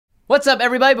What's up,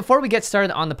 everybody? Before we get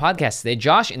started on the podcast today,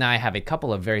 Josh and I have a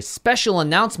couple of very special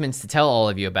announcements to tell all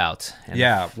of you about.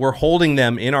 Yeah, we're holding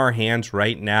them in our hands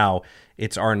right now.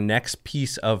 It's our next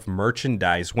piece of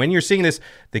merchandise. When you're seeing this,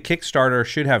 the Kickstarter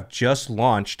should have just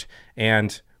launched,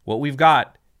 and what we've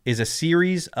got is a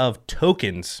series of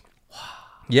tokens. Wow.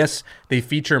 Yes, they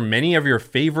feature many of your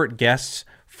favorite guests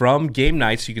from game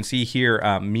nights. You can see here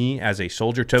me as a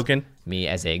soldier token. Me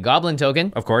as a goblin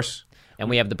token. Of course. And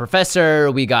we have the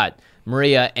professor, we got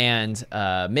Maria and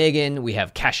Megan, we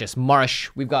have Cassius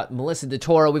Marsh, we've got Melissa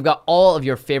DeToro, we've got all of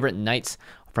your favorite knights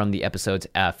from the episodes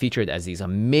featured as these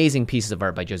amazing pieces of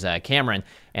art by Josiah Cameron.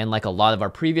 And like a lot of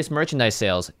our previous merchandise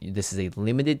sales, this is a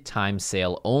limited time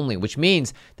sale only, which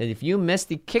means that if you miss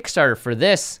the Kickstarter for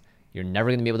this, you're never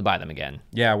going to be able to buy them again.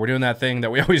 Yeah, we're doing that thing that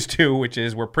we always do, which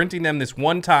is we're printing them this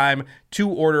one time to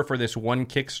order for this one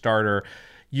Kickstarter.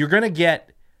 You're going to get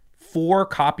 4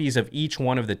 copies of each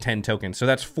one of the 10 tokens. So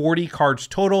that's 40 cards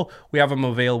total. We have them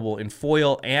available in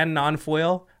foil and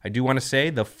non-foil. I do want to say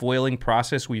the foiling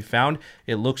process we found,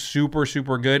 it looks super,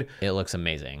 super good. It looks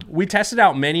amazing. We tested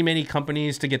out many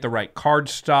companies to get the right card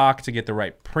stock, to get the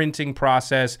right printing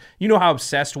process. You know how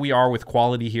obsessed we are with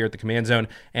quality here at the Command Zone,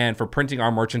 and for printing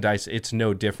our merchandise, it's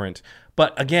no different.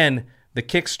 But again, the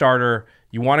Kickstarter,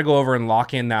 you want to go over and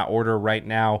lock in that order right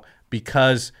now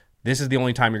because this is the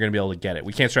only time you're going to be able to get it.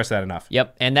 We can't stress that enough.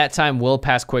 Yep, and that time will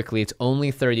pass quickly. It's only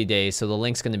 30 days, so the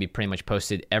link's going to be pretty much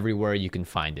posted everywhere you can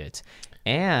find it.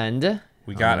 And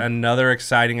we got another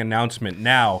exciting announcement.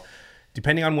 Now,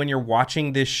 depending on when you're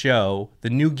watching this show, the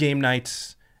new Game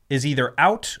Nights is either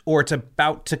out or it's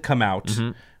about to come out.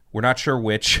 Mm-hmm. We're not sure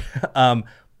which.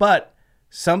 But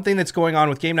something that's going on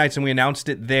with Game Nights, and we announced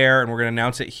it there, and we're going to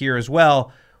announce it here as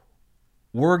well.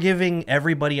 We're giving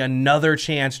everybody another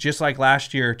chance, just like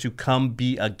last year, to come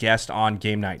be a guest on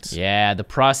Game Nights. Yeah, the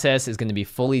process is going to be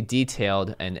fully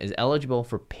detailed and is eligible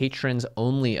for patrons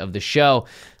only of the show.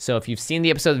 So if you've seen the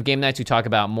episode of Game Nights, we talk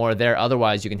about more there.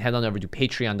 Otherwise, you can head on over to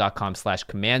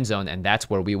patreon.com/commandzone, and that's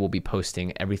where we will be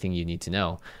posting everything you need to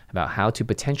know about how to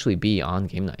potentially be on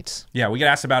Game Nights. Yeah, we get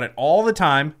asked about it all the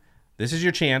time. This is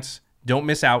your chance. Don't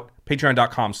miss out.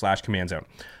 Patreon.com/commandzone.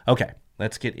 Okay,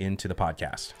 let's get into the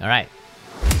podcast. All right.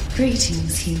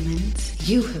 Greetings, humans.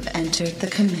 You have entered the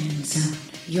Command Zone,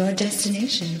 your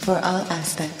destination for all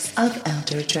aspects of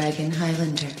Elder Dragon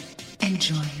Highlander.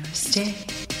 Enjoy your stay.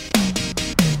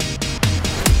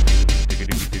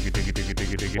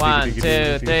 1,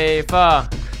 2, 3, 4.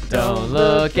 Don't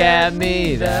look at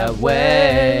me that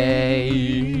way.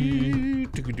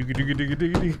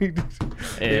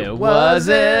 It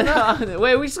wasn't on...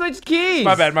 Wait, we switched keys.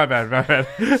 My bad.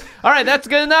 All right, that's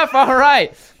good enough. All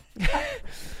right.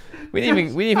 We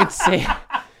didn't even say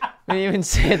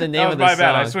the name of the song. My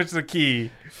bad. I switched the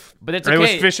key. But it's okay. I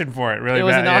was fishing for it really bad. It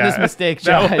was an honest mistake,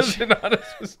 Josh. That was an honest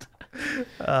mistake.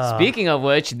 Speaking of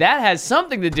which, that has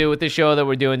something to do with the show that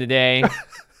we're doing today.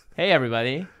 Hey,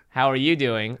 everybody. How are you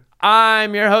doing?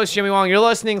 I'm your host, Jimmy Wong. You're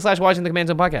listening/watching the Command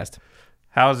Zone podcast.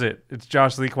 How's it? It's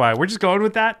Josh Lee Kwai. We're just going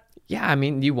with that? Yeah, I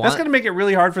mean, you want... That's going to make it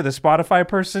really hard for the Spotify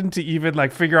person to even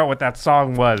figure out what that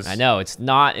song was. I know. It's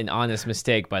not an honest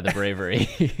mistake by the Bravery.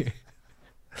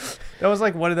 That was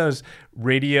like one of those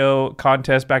radio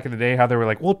contests back in the day, how they were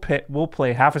like, we'll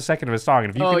play half a second of a song, and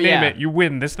if you can name it, you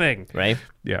win this thing. Right?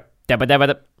 Yeah.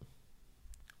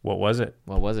 What was it?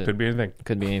 Could be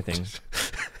anything.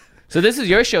 So this is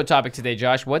your show topic today,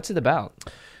 Josh. What's it about?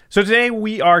 So today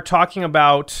we are talking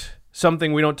about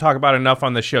something we don't talk about enough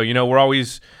on the show. You know, we're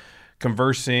always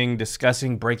conversing,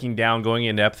 discussing, breaking down, going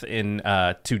in depth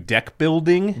to deck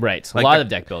building. Right, a lot of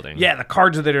deck building. Yeah, the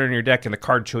cards that are in your deck and the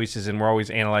card choices, and we're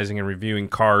always analyzing and reviewing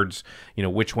cards, you know,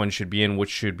 which one should be in, which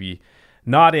should be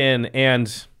not in.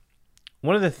 And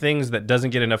one of the things that doesn't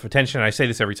get enough attention, and I say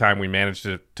this every time we manage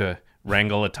to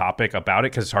wrangle a topic about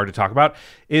it because it's hard to talk about,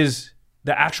 is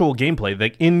the actual gameplay,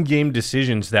 the in-game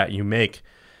decisions that you make.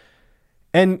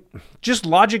 And just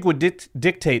logic would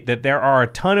dictate that there are a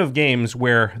ton of games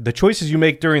where the choices you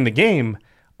make during the game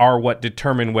are what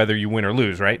determine whether you win or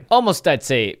lose, right? Almost, I'd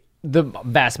say, the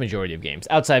vast majority of games,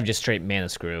 outside of just straight mana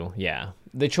screw, yeah.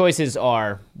 The choices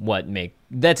are what make...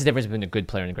 That's the difference between a good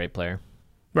player and a great player.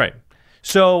 Right.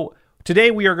 So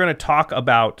today we are going to talk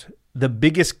about the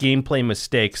biggest gameplay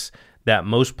mistakes that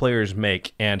most players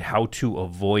make and how to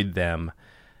avoid them.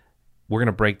 We're going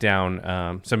to break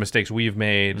down some mistakes we've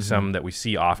made, some that we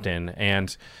see often.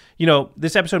 And, you know,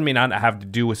 this episode may not have to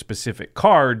do with specific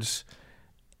cards,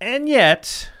 and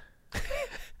yet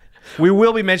we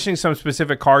will be mentioning some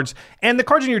specific cards. And the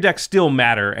cards in your deck still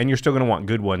matter, and you're still going to want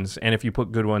good ones. And if you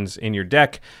put good ones in your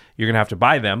deck, you're going to have to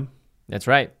buy them. That's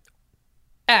right.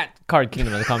 at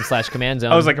cardkingdom.com/command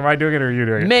zone. I was like, am I doing it or are you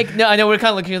doing it? I know we're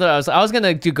kind of looking at it. I was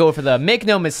going to go for the make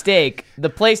no mistake. The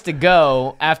place to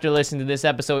go after listening to this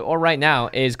episode or right now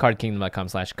is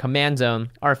cardkingdom.com/command zone,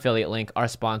 our affiliate link, our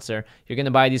sponsor. You're going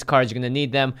to buy these cards. You're going to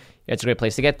need them. It's a great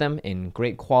place to get them in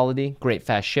great quality, great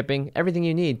fast shipping, everything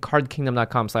you need.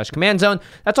 Cardkingdom.com/command zone.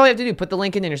 That's all you have to do. Put the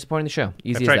link in and you're supporting the show.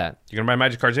 Easy That's as right. that. You're going to buy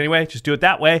Magic cards anyway. Just do it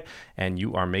that way. And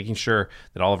you are making sure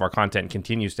that all of our content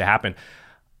continues to happen.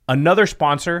 Another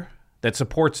sponsor that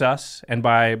supports us, and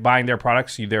by buying their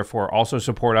products, you therefore also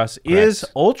support us, is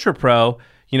Ultra Pro.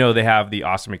 You know, they have the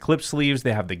awesome Eclipse sleeves.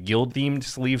 They have the guild-themed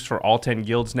sleeves for all 10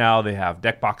 guilds now. They have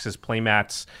deck boxes,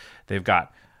 playmats. They've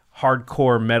got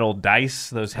hardcore metal dice,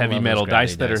 those heavy metal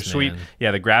dice that are sweet. Man.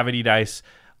 Yeah, the gravity dice.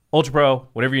 Ultra Pro,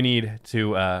 whatever you need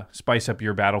to spice up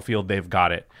your battlefield, they've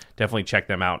got it. Definitely check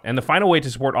them out. And the final way to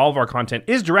support all of our content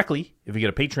is directly if you go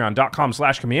to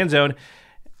patreon.com/command zone.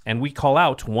 And we call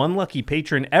out one lucky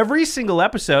patron every single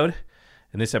episode.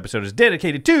 And this episode is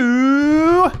dedicated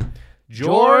to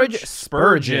George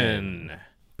Spurgeon.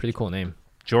 Pretty cool name.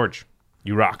 George,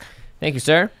 you rock. Thank you,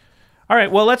 sir. All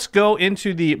right, well, let's go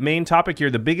into the main topic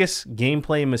here, the biggest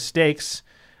gameplay mistakes,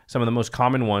 some of the most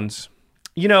common ones.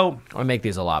 You know, I make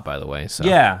these a lot, by the way. So.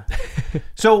 Yeah.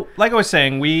 So, like I was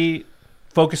saying, we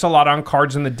focus a lot on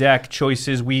cards in the deck,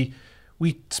 choices. We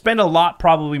spend a lot,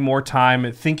 probably more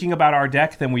time thinking about our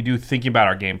deck than we do thinking about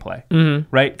our gameplay,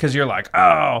 right? Because you're like,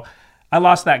 oh, I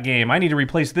lost that game. I need to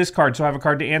replace this card so I have a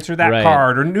card to answer that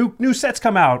card. Or new sets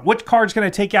come out. What cards can I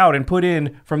take out and put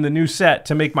in from the new set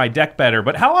to make my deck better?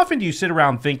 But how often do you sit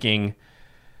around thinking,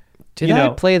 Did I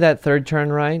play that third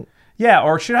turn right? Yeah,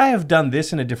 or should I have done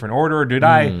this in a different order? Or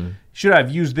should I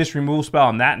have used this removal spell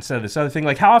on that instead of this other thing?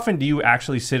 Like, how often do you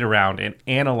actually sit around and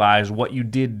analyze what you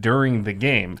did during the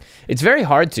game? It's very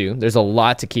hard to. There's a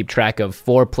lot to keep track of.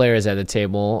 4 players at a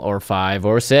table, or 5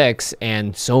 or 6,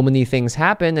 and so many things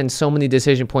happen, and so many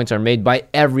decision points are made by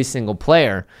every single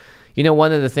player. You know,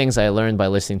 one of the things I learned by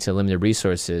listening to Limited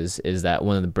Resources is that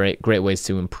one of the great ways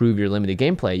to improve your limited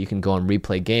gameplay, you can go and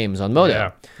replay games on Modo.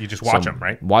 Yeah, you just watch them,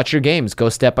 right? Watch your games, go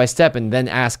step by step, and then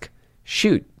ask,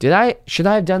 shoot, should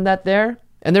I have done that there?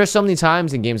 And there are so many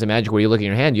times in games of Magic where you look at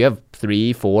your hand, you have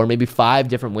 3, 4, maybe 5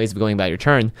 different ways of going about your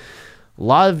turn. A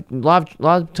lot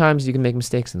of times you can make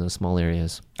mistakes in those small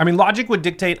areas. I mean, logic would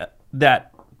dictate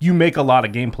that you make a lot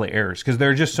of gameplay errors because there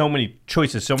are just so many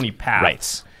choices, so many paths.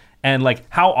 Right. And like,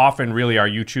 how often really are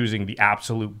you choosing the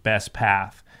absolute best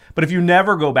path? But if you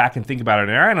never go back and think about it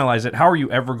and analyze it, how are you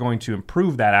ever going to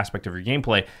improve that aspect of your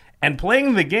gameplay? And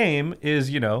playing the game is,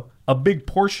 you know, a big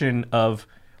portion of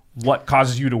what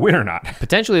causes you to win or not.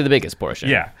 Potentially the biggest portion.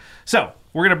 Yeah. So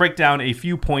we're going to break down a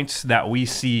few points that we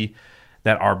see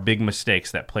that are big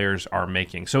mistakes that players are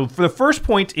making. So for the first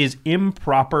point is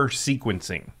improper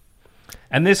sequencing.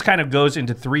 And this kind of goes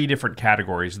into 3 different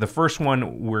categories. The first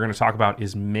one we're going to talk about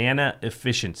is mana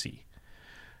efficiency.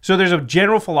 So there's a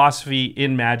general philosophy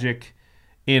in Magic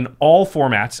in all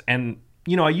formats. And,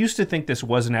 you know, I used to think this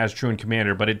wasn't as true in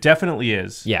Commander, but it definitely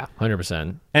is. Yeah,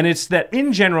 100%. And it's that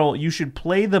in general, you should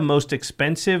play the most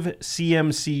expensive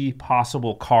CMC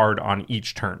possible card on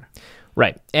each turn.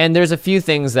 Right. And there's a few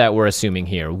things that we're assuming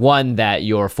here. One, that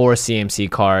your 4 CMC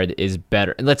card is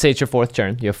better. Let's say it's your 4th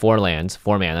turn. You have 4 lands,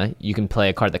 4 mana. You can play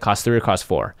a card that costs 3 or costs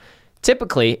 4.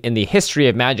 Typically, in the history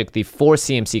of Magic, the 4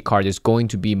 CMC card is going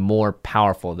to be more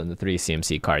powerful than the 3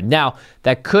 CMC card. Now,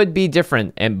 that could be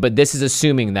different, but this is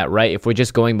assuming that, right, if we're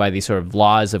just going by these sort of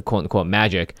laws of quote-unquote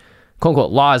Magic,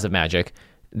 quote-unquote laws of Magic,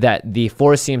 that the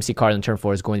 4 CMC card in turn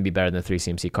 4 is going to be better than the 3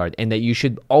 CMC card, and that you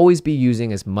should always be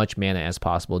using as much mana as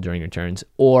possible during your turns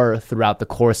or throughout the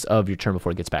course of your turn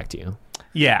before it gets back to you.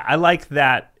 Yeah, I like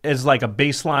that as like a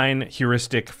baseline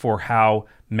heuristic for how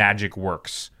Magic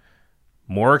works.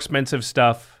 More expensive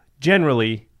stuff,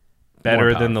 generally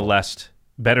better than the less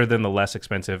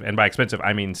expensive. And by expensive,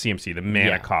 I mean CMC, the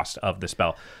mana cost of the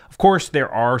spell. Of course,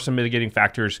 there are some mitigating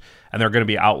factors, and there are going to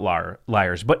be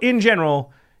outliers. But in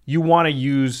general, you want to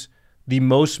use the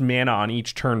most mana on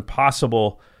each turn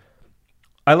possible.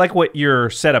 I like what your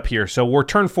setup here. So we're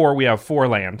turn 4, we have 4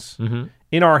 lands. Mm-hmm.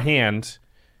 In our hand,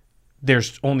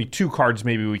 there's only 2 cards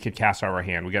maybe we could cast out of our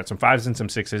hand. We got some 5s and some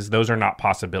 6s. Those are not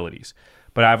possibilities.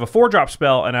 But I have a 4-drop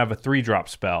spell and I have a 3-drop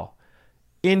spell.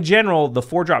 In general, the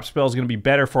 4-drop spell is going to be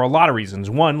better for a lot of reasons.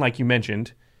 One, like you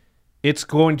mentioned, it's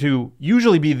going to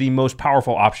usually be the most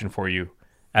powerful option for you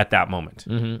at that moment.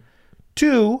 Mm-hmm.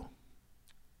 2,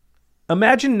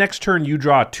 imagine next turn you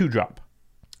draw a 2-drop.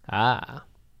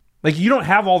 Like, you don't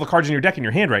have all the cards in your deck in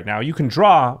your hand right now. You can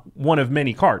draw one of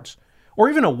many cards. Or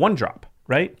even a 1-drop,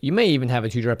 right? You may even have a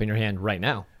 2-drop in your hand right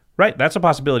now. Right, that's a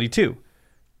possibility too.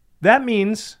 That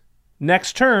means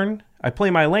next turn, I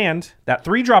play my land, that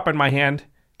 3-drop in my hand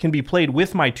can be played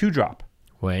with my 2-drop.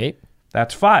 Wait.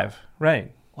 That's 5,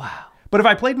 right? Wow. But if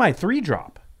I played my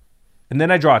 3-drop, and then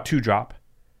I draw a 2-drop,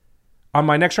 on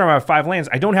my next turn I have 5 lands,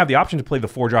 I don't have the option to play the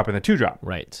 4-drop and the 2-drop.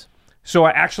 Right. So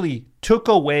I actually took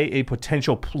away a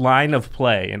potential line of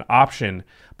play, an option,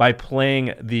 by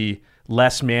playing the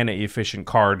less mana efficient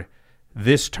card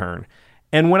this turn.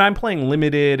 And when I'm playing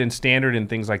limited and standard and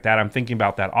things like that, I'm thinking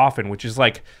about that often, which is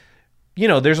like,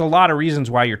 there's a lot of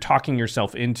reasons why you're talking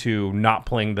yourself into not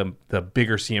playing the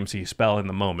bigger CMC spell in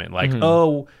the moment. Like,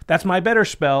 oh, that's my better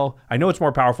spell. I know it's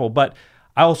more powerful, but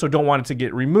I also don't want it to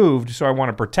get removed, so I want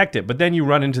to protect it. But then you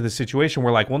run into the situation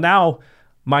where, like, well, now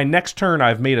my next turn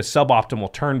I've made a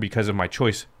suboptimal turn because of my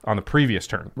choice on the previous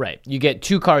turn. Right. You get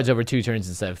 2 cards over 2 turns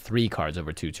instead of 3 cards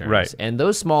over 2 turns. Right. And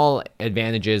those small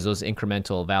advantages, those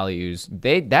incremental values,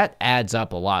 that adds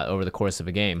up a lot over the course of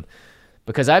a game.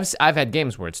 Because I've had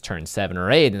games where it's turn 7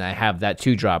 or 8 and I have that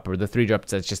 2-drop or the 3-drop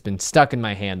that's just been stuck in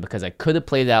my hand because I could have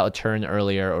played out a turn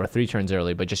earlier or 3 turns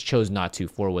early, but just chose not to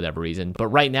for whatever reason. But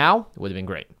right now, it would have been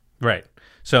great. Right.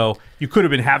 So you could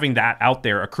have been having that out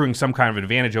there, accruing some kind of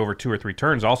advantage over 2 or 3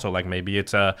 turns. Also, like maybe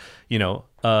it's a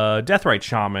Deathrite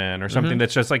Shaman or something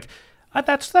that's just like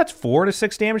that's 4 to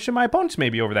 6 damage to my opponents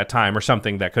maybe over that time or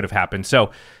something that could have happened.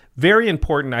 So very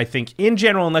important, I think, in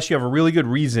general, unless you have a really good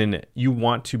reason, you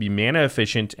want to be mana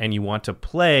efficient and you want to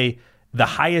play the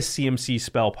highest CMC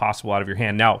spell possible out of your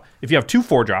hand. Now, if you have 2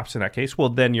 4-drops in that case, well,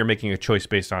 then you're making a choice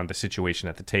based on the situation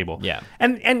at the table. Yeah.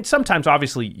 And sometimes,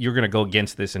 obviously, you're going to go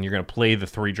against this and you're going to play the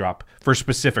 3-drop for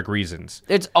specific reasons.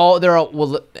 There's going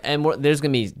to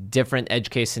be different edge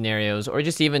case scenarios or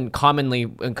just even commonly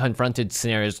confronted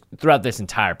scenarios throughout this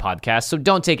entire podcast. So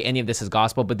don't take any of this as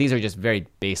gospel, but these are just very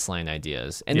baseline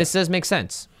ideas. And this does make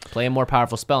sense. Play a more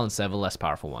powerful spell instead of a less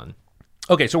powerful one.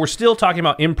 Okay, so we're still talking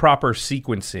about improper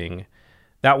sequencing.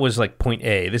 That was like point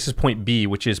A. This is point B,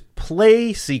 which is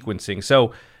play sequencing.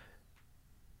 So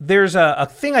there's a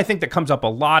thing I think that comes up a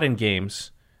lot in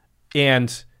games.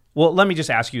 And, well, let me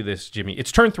just ask you this, Jimmy.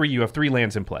 It's turn 3. You have 3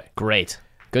 lands in play. Great.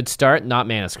 Good start, not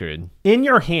mana screwed. In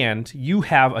your hand, you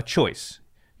have a choice.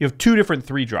 You have 2 different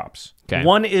 3-drops. Okay.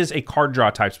 One is a card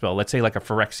draw type spell. Let's say like a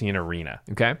Phyrexian Arena.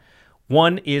 Okay.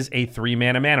 One is a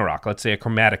 3-mana mana rock. Let's say a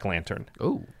Chromatic Lantern.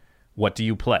 Ooh. What do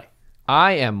you play?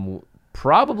 I am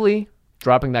probably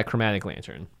dropping that Chromatic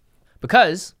Lantern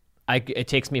because it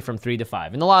takes me from 3 to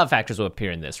 5. And a lot of factors will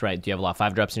appear in this, right? Do you have a lot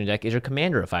of 5-drops in your deck? Is your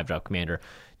commander a 5-drop commander?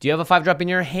 Do you have a 5-drop in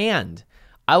your hand?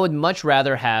 I would much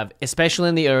rather have, especially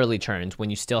in the early turns when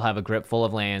you still have a grip full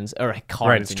of lands or cards.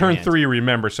 Right, it's in turn your hand. 3,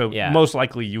 remember, so most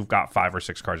likely you've got 5 or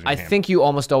 6 cards in your hand. I think you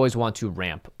almost always want to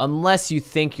ramp, unless you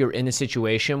think you're in a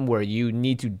situation where you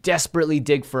need to desperately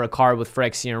dig for a card with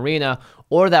Phyrexian Arena,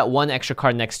 or that one extra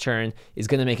card next turn is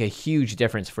going to make a huge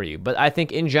difference for you. But I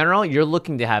think in general, you're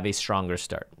looking to have a stronger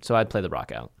start. So I'd play the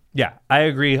rock out. Yeah, I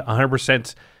agree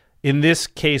 100%. In this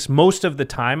case, most of the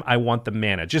time, I want the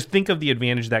mana. Just think of the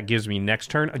advantage that gives me next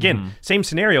turn. Again, same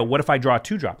scenario. What if I draw a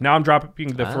 2-drop? Now I'm dropping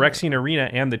the Phyrexian Arena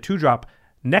and the 2-drop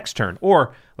next turn.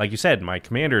 Or, like you said, my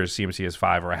commander's CMC is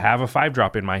 5, or I have a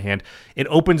 5-drop in my hand. It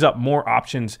opens up more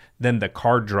options than the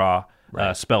card draw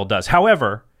spell does.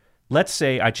 However, let's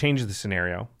say I change the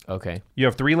scenario. Okay. You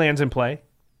have 3 lands in play.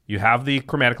 You have the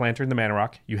Chromatic Lantern, the Mana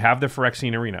Rock. You have the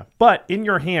Phyrexian Arena. But in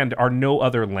your hand are no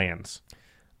other lands.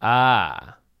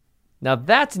 Now,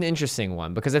 that's an interesting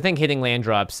one because I think hitting land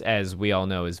drops, as we all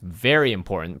know, is very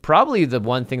important. Probably the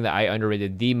one thing that I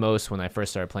underrated the most when I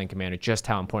first started playing Commander, just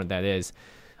how important that is.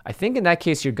 I think in that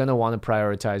case, you're going to want to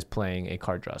prioritize playing a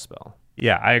card draw spell.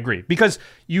 Yeah, I agree. Because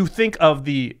you think of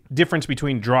the difference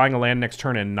between drawing a land next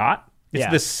turn and not. It's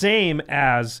the same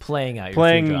as playing out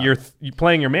your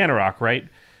playing your Mana Rock, right?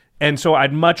 And so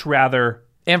I'd much rather...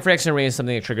 And Phyrexian Arena is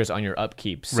something that triggers on your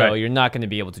upkeep, so you're not going to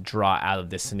be able to draw out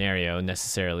of this scenario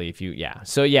necessarily if you,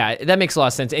 So that makes a lot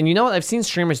of sense. And you know what? I've seen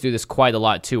streamers do this quite a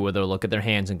lot too, where they'll look at their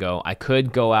hands and go, I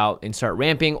could go out and start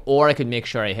ramping, or I could make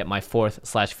sure I hit my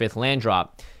 4th/5th land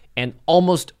drop. And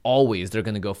almost always they're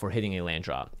going to go for hitting a land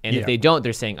drop. And if they don't,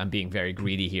 they're saying, I'm being very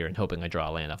greedy here and hoping I draw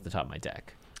a land off the top of my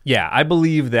deck. Yeah, I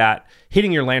believe that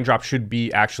hitting your land drop should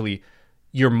be actually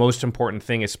your most important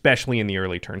thing, especially in the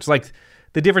early turns. Like,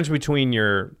 the difference between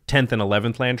your 10th and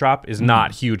 11th land drop is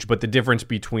not huge, but the difference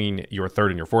between your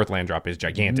 3rd and your 4th land drop is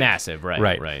gigantic. Massive,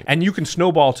 right. And you can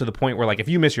snowball to the point where, like, if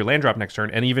you miss your land drop next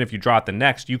turn, and even if you draw it the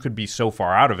next, you could be so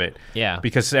far out of it. Yeah.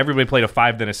 Because everybody played a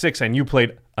 5, then a 6, and you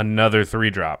played another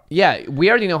 3-drop. Yeah, we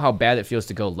already know how bad it feels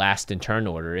to go last in turn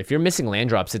order. If you're missing land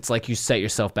drops, it's like you set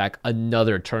yourself back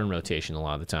another turn rotation a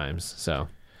lot of the times. So...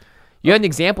 You had an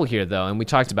example here, though, and we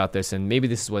talked about this, and maybe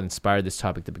this is what inspired this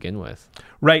topic to begin with.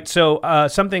 Right. So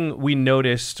something we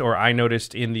noticed, or I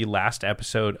noticed in the last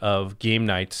episode of Game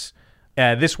Nights,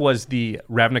 this was the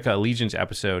Ravnica Allegiance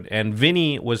episode, and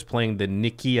Vinny was playing the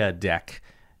Nikia deck.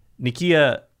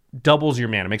 Nikia doubles your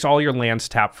mana, makes all your lands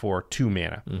tap for 2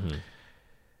 mana. Mm-hmm.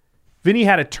 Vinny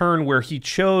had a turn where he had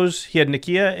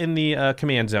Nikia in the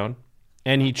command zone,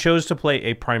 and he chose to play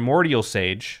a Primordial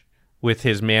Sage with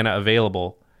his mana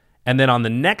available. And then on the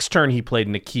next turn, he played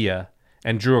Nikia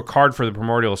and drew a card for the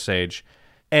Primordial Sage.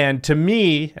 And to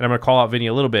me, and I'm going to call out Vinny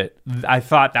a little bit, I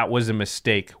thought that was a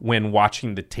mistake when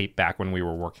watching the tape back when we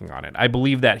were working on it. I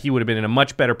believe that he would have been in a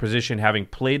much better position having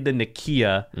played the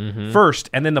Nikia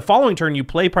first. And then the following turn, you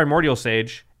play Primordial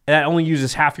Sage. That only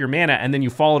uses half your mana. And then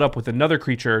you follow it up with another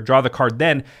creature, draw the card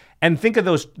then. And think of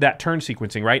that turn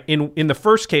sequencing, right? In the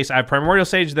first case, I have Primordial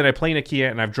Sage, then I play Nikia,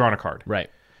 and I've drawn a card.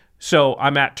 Right. So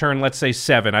I'm at turn, let's say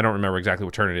 7. I don't remember exactly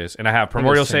what turn it is. And I have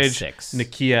Primordial Sage, 6.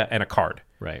 Nikia, and a card.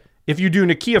 Right. If you do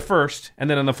Nikia first, and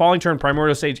then on the following turn,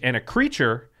 Primordial Sage and a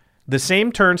creature, the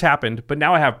same turns happened, but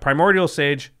now I have Primordial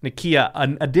Sage, Nikia,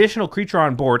 an additional creature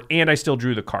on board, and I still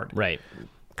drew the card. Right.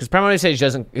 Because Primordial Sage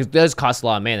does cost a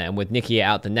lot of mana, and with Nikia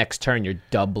out the next turn, you're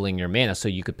doubling your mana, so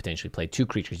you could potentially play 2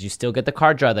 creatures. You still get the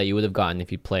card draw that you would have gotten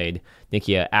if you played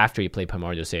Nikia after you played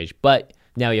Primordial Sage, but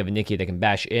now you have a Nikia that can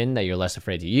bash in that you're less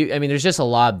afraid to use. I mean, there's just a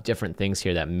lot of different things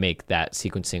here that make that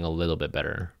sequencing a little bit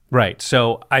better. Right.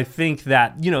 So I think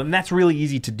that, and that's really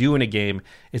easy to do in a game,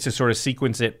 is to sort of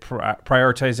sequence it,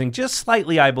 prioritizing just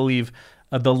slightly, I believe,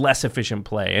 the less efficient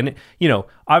play. And,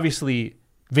 obviously,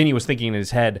 Vinny was thinking in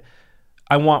his head,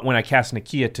 I want when I cast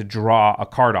Nikia to draw a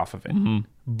card off of it. Mm-hmm.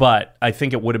 But I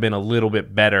think it would have been a little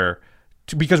bit better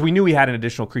because we knew he had an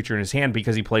additional creature in his hand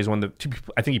because he plays I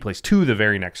think he plays 2 the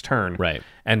very next turn. Right.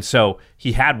 And so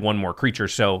he had 1 more creature.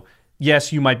 So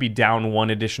yes, you might be down 1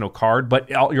 additional card, but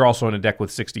you're also in a deck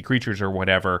with 60 creatures or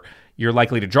whatever. You're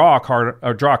likely to draw a card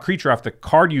or draw a creature off the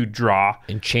card you draw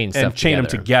and chain them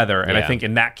together. And I think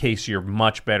in that case, you're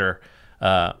much better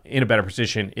in a better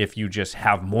position if you just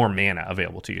have more mana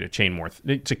available to you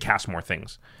to cast more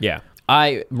things. Yeah.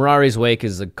 Mirari's Wake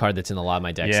is a card that's in a lot of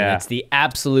my decks, and it's the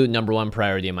absolute number 1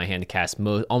 priority in my hand to cast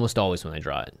almost always when I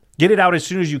draw it. Get it out as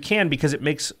soon as you can because it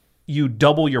makes you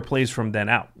double your plays from then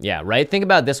out. Yeah, right? Think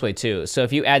about it this way, too. So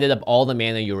if you added up all the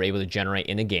mana you were able to generate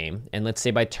in a game, and let's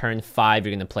say by turn 5,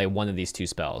 you're going to play one of these 2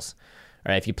 spells.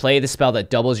 All right, if you play the spell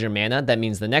that doubles your mana, that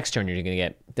means the next turn you're going to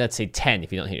get, let's say, 10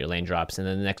 if you don't hit your lane drops, and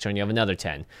then the next turn you have another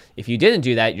 10. If you didn't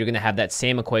do that, you're going to have that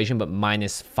same equation, but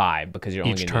minus 5 because you're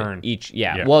only going to turn.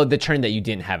 Yeah, well, the turn that you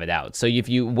didn't have it out. So if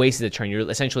you wasted a turn, you're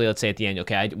essentially, let's say at the end,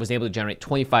 okay, I was able to generate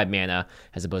 25 mana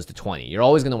as opposed to 20. You're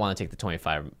always going to want to take the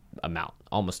 25 amount,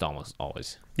 almost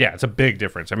always. Yeah, it's a big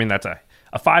difference. I mean, that's a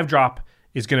 5-drop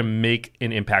is going to make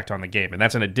an impact on the game, and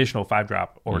that's an additional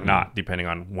 5-drop or not, depending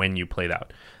on when you play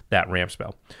that ramp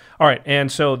spell. All right, and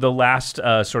so the last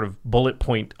sort of bullet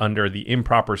point under the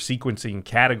improper sequencing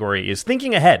category is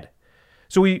thinking ahead.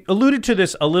 So we alluded to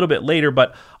this a little bit later,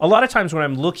 but a lot of times when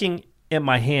I'm looking at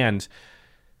my hand,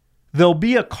 there'll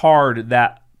be a card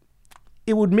that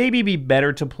it would maybe be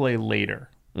better to play later.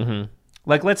 Mm-hmm.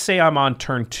 Like, let's say I'm on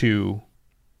turn 2,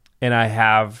 and I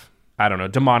have, I don't know,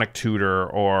 Demonic Tutor,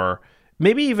 or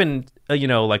maybe even,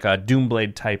 like a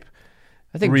Doomblade type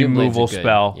removal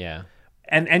spell. Yeah.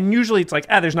 And usually it's like,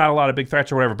 there's not a lot of big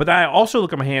threats or whatever. But then I also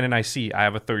look at my hand and I see I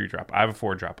have a 3-drop, I have a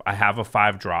 4-drop, I have a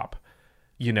 5-drop.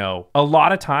 A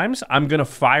lot of times I'm going to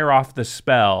fire off the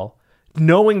spell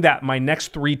knowing that my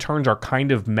next 3 turns are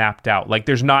kind of mapped out. Like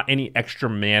there's not any extra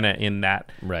mana in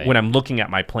that. Right. When I'm looking at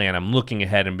my plan, I'm looking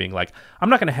ahead and being like, I'm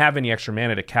not going to have any extra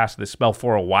mana to cast this spell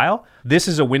for a while. This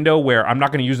is a window where I'm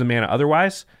not going to use the mana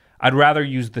otherwise. I'd rather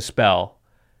use the spell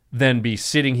than be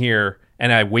sitting here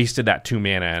and I wasted that 2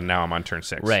 mana and now I'm on turn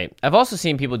 6. Right. I've also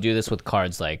seen people do this with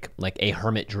cards like a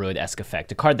Hermit Druid-esque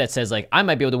effect. A card that says, like, I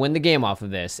might be able to win the game off of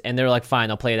this. And they're like,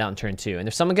 fine, I'll play it out in turn 2. And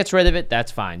if someone gets rid of it,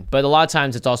 that's fine. But a lot of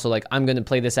times it's also like, I'm going to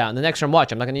play this out in the next turn.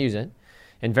 Watch, I'm not going to use it.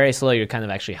 And very slowly you're kind of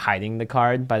actually hiding the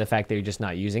card by the fact that you're just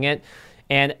not using it.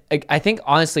 And I think,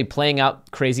 honestly, playing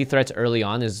out crazy threats early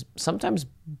on is sometimes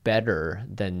better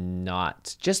than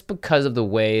not. Just because of the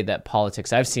way that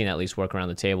politics, I've seen at least, work around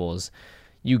the tables.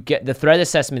 You get the threat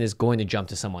assessment is going to jump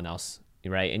to someone else,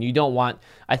 right? And you don't want,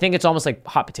 I think it's almost like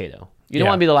hot potato. You don't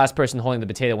want to be the last person holding the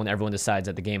potato when everyone decides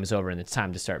that the game is over and it's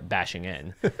time to start bashing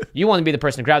in. You want to be the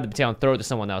person to grab the potato and throw it to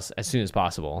someone else as soon as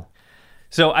possible.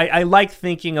 So I like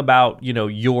thinking about,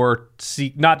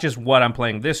 not just what I'm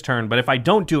playing this turn, but if I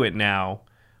don't do it now,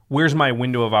 where's my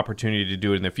window of opportunity to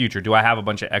do it in the future? Do I have a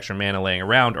bunch of extra mana laying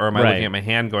around, or am I looking at my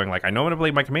hand going like, I know I'm going to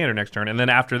play my commander next turn, and then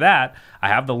after that, I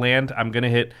have the land, I'm going to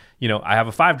hit, I have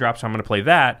a 5-drop, so I'm going to play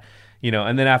that,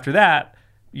 and then after that,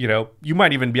 you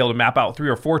might even be able to map out 3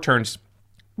 or 4 turns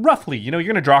roughly. You're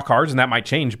going to draw cards, and that might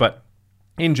change, but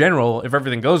in general, if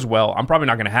everything goes well, I'm probably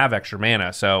not going to have extra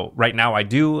mana. So right now I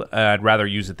do. I'd rather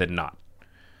use it than not.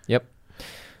 Yep.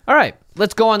 All right.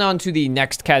 Let's go on to the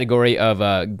next category of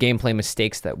gameplay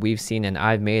mistakes that we've seen and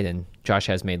I've made and Josh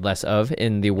has made less of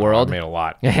in the world. I've made a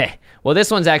lot. Well,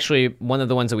 this one's actually one of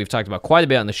the ones that we've talked about quite a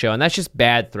bit on the show, and that's just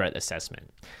bad threat assessment.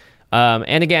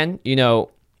 And again,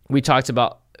 we talked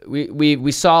about,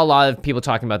 we saw a lot of people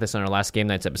talking about this on our last Game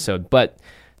Nights episode, but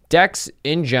decks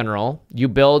in general, you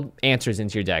build answers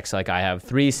into your decks. Like I have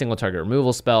 3 single target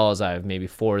removal spells. I have maybe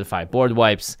 4 to 5 board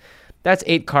wipes. That's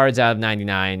 8 cards out of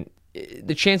 99.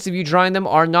 The chances of you drawing them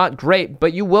are not great,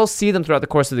 but you will see them throughout the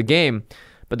course of the game.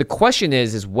 But the question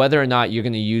is whether or not you're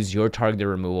going to use your targeted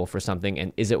removal for something,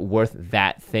 and is it worth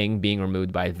that thing being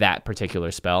removed by that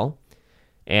particular spell?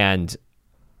 And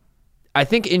I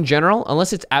think in general,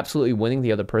 unless it's absolutely winning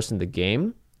the other person the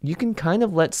game, you can kind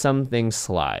of let some things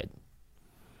slide.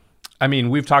 I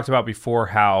mean, we've talked about before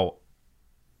how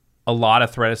a lot of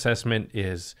threat assessment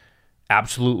is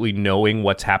absolutely knowing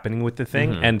what's happening with the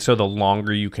thing. Mm-hmm. And so the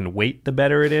longer you can wait, the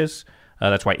better it is.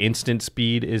 That's why instant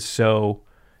speed is so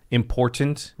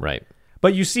important. Right.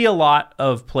 But you see a lot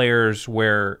of players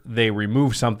where they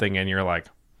remove something and you're like,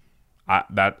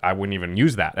 I wouldn't even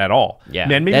use that at all. Yeah,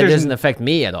 man, maybe that doesn't affect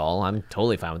me at all. I'm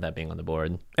totally fine with that being on the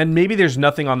board. And maybe there's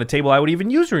nothing on the table I would even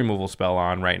use a removal spell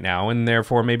on right now, and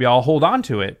therefore maybe I'll hold on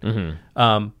to it.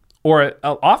 Mm-hmm. Or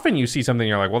often you see something,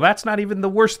 you're like, well, that's not even the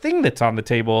worst thing that's on the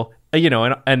table. And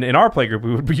in our playgroup,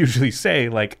 we would usually say,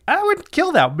 like, I would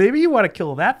kill that. Maybe you want to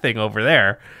kill that thing over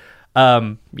there.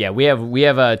 Yeah, we have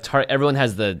everyone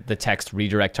has the text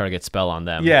redirect target spell on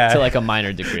them. Yeah. To like a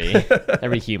minor degree.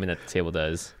 Every human at the table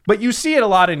does. But you see it a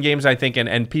lot in games, I think,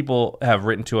 and people have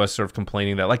written to us sort of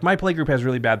complaining that like my playgroup has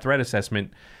really bad threat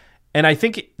assessment. And I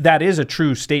think that is a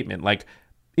true statement. Like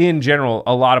in general,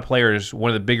 a lot of players, one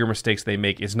of the bigger mistakes they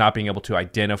make is not being able to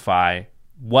identify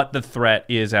what the threat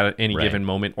is at any given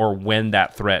moment or when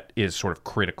that threat is sort of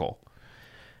critical.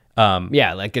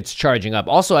 Yeah, like it's charging up.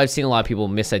 Also, I've seen a lot of people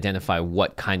misidentify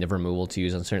what kind of removal to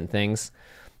use on certain things.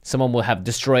 Someone will have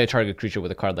destroy a target creature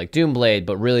with a card like Doomblade,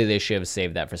 but really they should have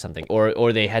saved that for something.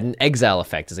 Or they had an exile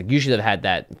effect. It's like you should have had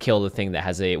that kill the thing that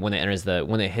has when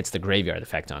it hits the graveyard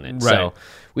effect on it. Right. So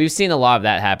we've seen a lot of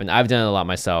that happen. I've done it a lot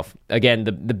myself. Again,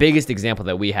 the biggest example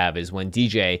that we have is when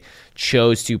DJ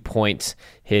chose to point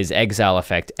his exile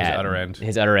effect at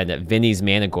his utter end at Vinny's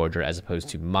Mana Gorger as opposed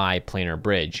to my Planar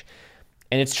Bridge.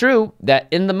 And it's true that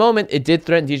in the moment, it did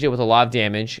threaten DJ with a lot of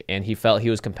damage, and he felt he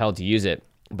was compelled to use it.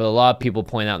 But a lot of people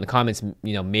point out in the comments,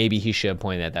 maybe he should have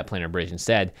pointed at that Planar Bridge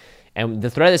instead. And the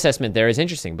threat assessment there is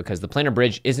interesting because the Planar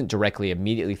Bridge isn't directly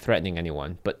immediately threatening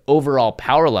anyone, but overall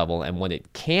power level and what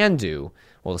it can do,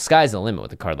 well, the sky's the limit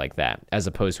with a card like that, as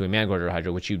opposed to a Mana Gorger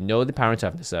Hydra, which you know the power and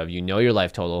toughness of, you know your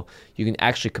life total, you can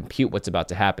actually compute what's about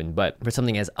to happen. But for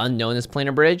something as unknown as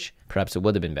Planar Bridge, perhaps it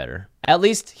would have been better. At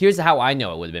least, here's how I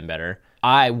know it would have been better.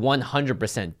 I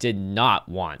 100% did not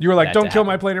want. You were like, don't kill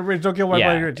my Planar Bridge, don't kill my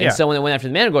Planar Bridge. Yeah. And so when I went after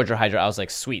the Mana Gorger Hydra, I was like,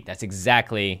 sweet, that's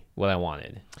exactly what I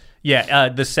wanted. Yeah,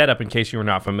 the setup, in case you were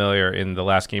not familiar, in the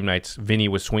last Game Nights, Vinny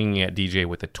was swinging at DJ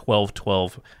with a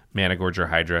 12/12 Mana Gorger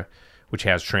Hydra, which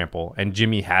has trample, and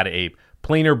Jimmy had a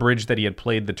Planar Bridge that he had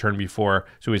played the turn before,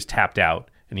 so he was tapped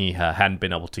out, and he hadn't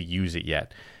been able to use it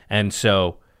yet. And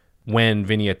so when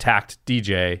Vinny attacked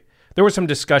DJ, there was some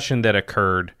discussion that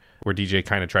occurred where DJ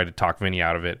kind of tried to talk Vinny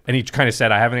out of it. And he kind of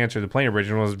said, I haven't answered the Planar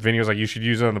Bridge. And Vinny was like, you should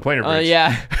use it on the Planar Bridge.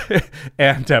 Yeah.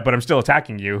 And but I'm still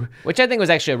attacking you. Which I think was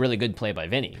actually a really good play by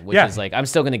Vinny. Which is like, I'm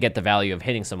still going to get the value of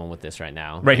hitting someone with this right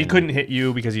now. Right. He couldn't hit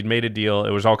you because he'd made a deal. It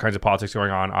was all kinds of politics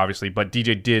going on, obviously. But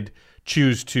DJ did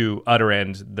choose to utter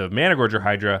end the Mana Gorger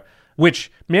Hydra,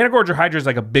 which Mana Gorger Hydra is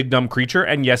like a big, dumb creature.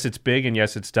 And yes, it's big. And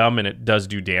yes, it's dumb. And it does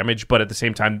do damage. But at the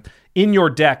same time, in your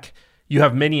deck, you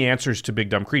have many answers to big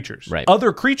dumb creatures. Right.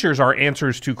 Other creatures are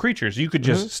answers to creatures. You could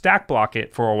just stack block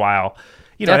it for a while.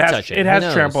 It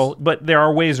has trample, but there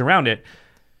are ways around it.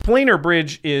 Planar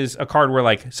Bridge is a card where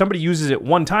like somebody uses it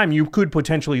one time, you could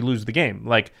potentially lose the game.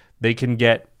 Like they can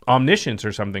get Omniscience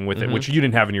or something with it, which you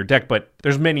didn't have in your deck. But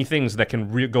there's many things that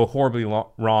can go horribly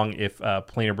wrong if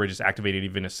Planar Bridge is activated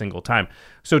even a single time.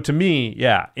 So to me,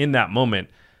 in that moment,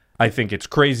 I think it's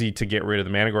crazy to get rid of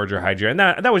the Mana Gorger Hydra. And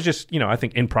that was just, I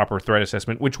think improper threat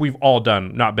assessment, which we've all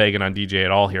done, not begging on DJ at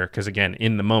all here. Because again,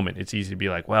 in the moment, it's easy to be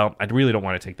like, well, I really don't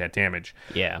want to take that damage.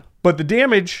 Yeah. But the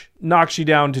damage knocks you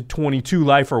down to 22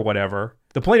 life or whatever.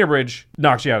 The planar bridge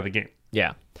knocks you out of the game.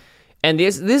 Yeah. And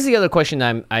this is the other question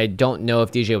I don't know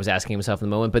if DJ was asking himself in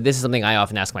the moment, but this is something I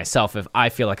often ask myself if I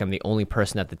feel like I'm the only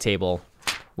person at the table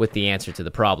with the answer to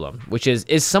the problem, which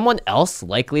is someone else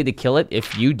likely to kill it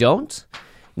if you don't?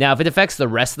 Now, if it affects the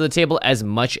rest of the table as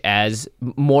much as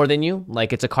more than you,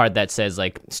 like it's a card that says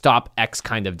like stop X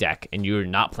kind of deck and you're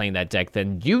not playing that deck,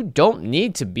 then you don't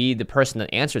need to be the person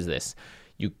that answers this.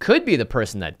 You could be the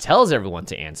person that tells everyone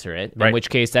to answer it, in which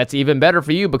case that's even better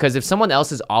for you because if someone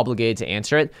else is obligated to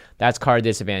answer it, that's card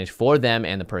disadvantage for them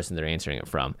and the person they're answering it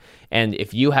from. And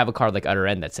if you have a card like Utter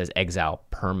End that says exile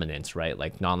permanents, right,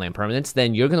 like non-land permanents,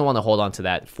 then you're going to want to hold on to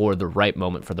that for the right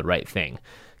moment, for the right thing.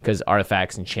 Because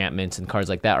artifacts, enchantments, and cards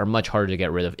like that are much harder to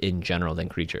get rid of in general than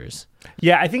creatures.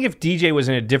 Yeah, I think if DJ was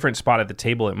in a different spot at the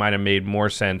table, it might have made more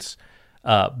sense.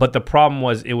 But the problem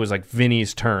was it was like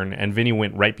Vinny's turn, and Vinny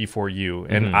went right before you.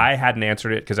 And I hadn't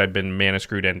answered it because I'd been mana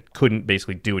screwed and couldn't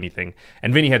basically do anything.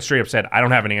 And Vinny had straight up said, I don't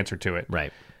have an answer to it.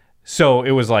 Right. So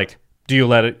it was like, do you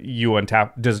let you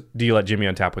untap? Do you let Jimmy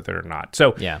untap with it or not?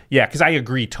 So yeah, because I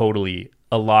agree totally.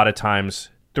 A lot of times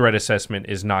threat assessment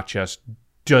is not just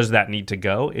does that need to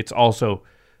go? It's also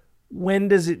when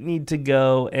does it need to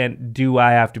go, and do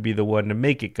I have to be the one to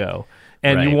make it go?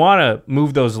 And you want to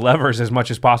move those levers as much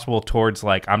as possible towards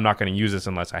like I'm not going to use this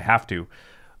unless I have to.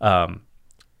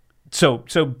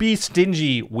 So be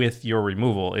stingy with your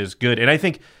removal is good. And I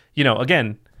think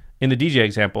again in the DJ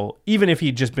example, even if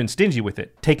he'd just been stingy with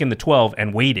it, taken the 12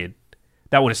 and waited,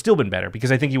 that would have still been better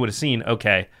because I think he would have seen,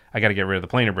 okay, I got to get rid of the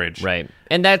planar bridge. Right.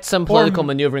 And that's some political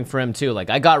maneuvering for him, too. Like,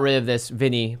 I got rid of this.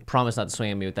 Vinny promised not to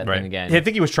swing at me with that thing again. Yeah, I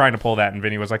think he was trying to pull that, and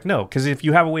Vinny was like, no, because if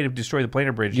you have a way to destroy the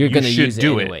planar bridge, you're going to should use it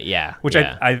do anyway. Yeah. Which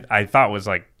I thought was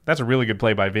like, that's a really good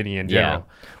play by Vinny in general.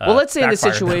 Yeah. Well, let's say in the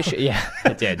situation... Yeah,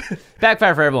 it did.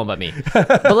 Backfire for everyone but me.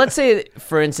 But let's say,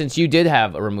 for instance, you did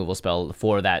have a removal spell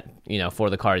for that, for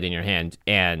the card in your hand.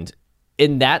 And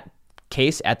in that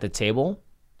case at the table,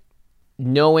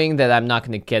 knowing that I'm not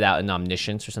going to get out an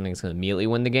Omniscience or something that's going to immediately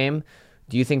win the game,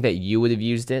 do you think that you would have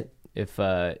used it if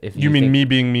you mean me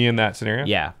being me in that scenario?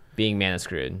 Yeah, being mana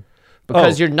screwed.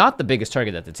 Because you're not the biggest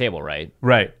target at the table, right?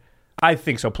 Right. I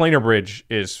think so. Planar Bridge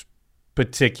is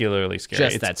particularly scary.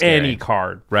 Just that scary. Any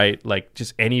card, right? Like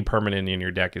just any permanent in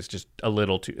your deck is just a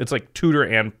little too... It's like tutor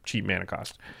and cheap mana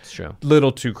cost. It's true.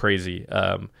 Little too crazy.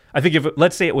 I think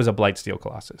let's say it was a Blightsteel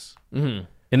Colossus. Mm-hmm.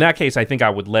 In that case, I think I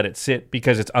would let it sit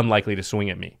because it's unlikely to swing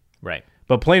at me. Right.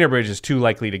 But Planar Bridge is too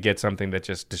likely to get something that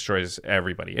just destroys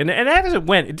everybody. And as it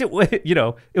went, it was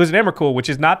an Emrakul, which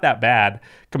is not that bad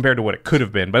compared to what it could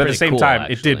have been. But at the same time,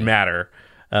 actually, it did matter.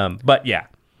 But yeah.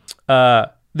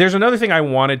 There's another thing I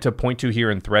wanted to point to here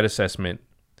in threat assessment.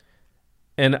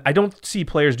 And I don't see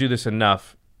players do this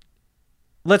enough.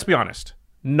 Let's be honest.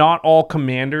 Not all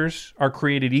commanders are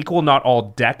created equal. Not all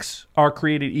decks are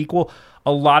created equal.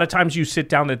 A lot of times you sit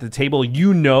down at the table,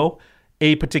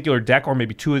 a particular deck or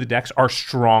maybe two of the decks are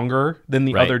stronger than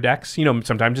the other decks.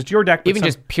 Sometimes it's your deck. Even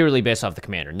just purely based off the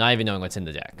commander, not even knowing what's in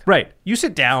the deck. Right. You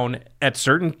sit down at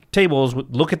certain tables,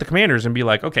 look at the commanders and be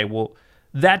like, okay, well,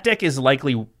 that deck is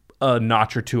likely a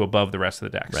notch or two above the rest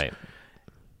of the decks. Right.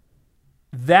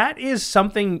 That is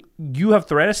something you have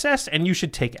threat assessed and you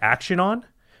should take action on.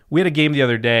 We had a game the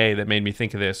other day that made me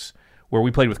think of this where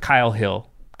we played with Kyle Hill.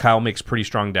 Kyle makes pretty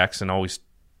strong decks and always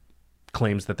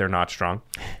claims that they're not strong.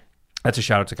 That's a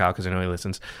shout out to Kyle because I know he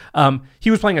listens.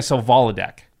 He was playing a Selvala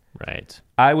deck. Right.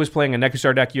 I was playing a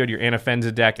Nekusar deck. You had your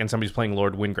Anafenza deck, and somebody's playing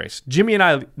Lord Windgrace. Jimmy and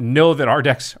I know that our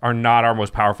decks are not our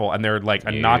most powerful, and they're like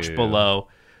a notch below,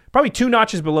 probably 2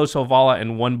 notches below Selvala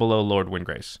and 1 below Lord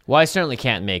Windgrace. Well, I certainly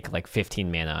can't make like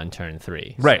 15 mana on turn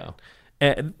 3. Right. So.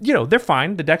 They're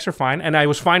fine. The decks are fine, and I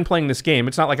was fine playing this game.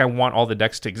 It's not like I want all the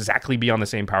decks to exactly be on the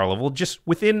same power level. Just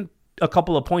within a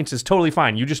couple of points is totally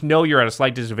fine. You just know you're at a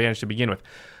slight disadvantage to begin with.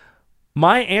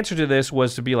 My answer to this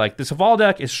was to be like, the Selvala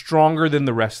deck is stronger than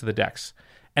the rest of the decks.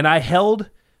 And I held,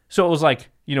 so it was like,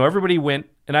 everybody went,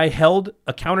 and I held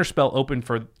a counterspell open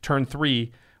for turn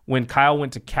 3 when Kyle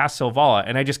went to cast Selvala,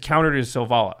 and I just countered his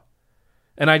Selvala.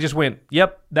 And I just went,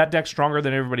 yep, that deck's stronger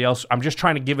than everybody else. I'm just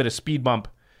trying to give it a speed bump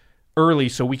early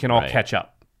so we can all catch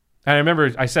up. And I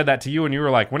remember I said that to you, and you were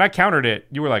like, when I countered it,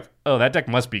 you were like, oh, that deck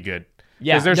must be good.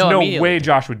 Yeah, because there's no way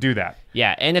Josh would do that.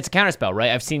 Yeah, and it's a counterspell,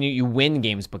 right? I've seen you win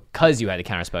games because you had a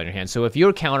counterspell in your hand. So if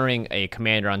you're countering a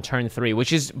commander on turn 3,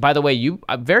 which is, by the way,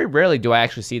 very rarely do I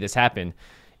actually see this happen,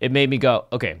 it made me go,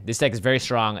 okay, this deck is very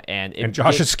strong. And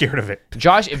Josh is scared of it. If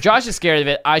Josh is scared of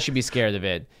it, I should be scared of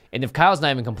it. And if Kyle's not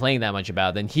even complaining that much about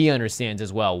it, then he understands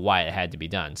as well why it had to be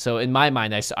done. So in my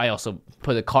mind, I also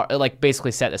put a card, like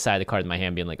basically set aside the card in my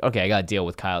hand being like, okay, I got to deal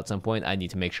with Kyle at some point. I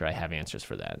need to make sure I have answers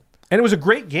for that. And it was a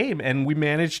great game, and we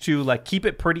managed to like keep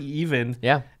it pretty even.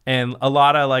 Yeah. And a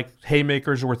lot of like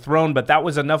haymakers were thrown, but that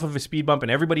was enough of a speed bump,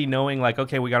 and everybody knowing like,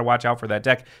 okay, we got to watch out for that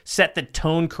deck, set the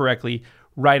tone correctly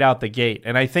right out the gate.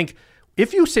 And I think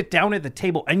if you sit down at the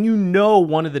table and you know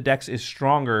one of the decks is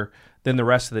stronger than the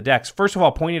rest of the decks, first of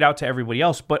all, point it out to everybody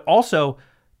else, but also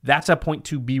that's a point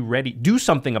to be ready. Do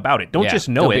something about it. Don't just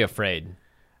know don't it. Don't be afraid.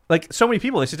 Like so many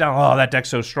people, they sit down, oh, that deck's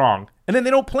so strong, and then they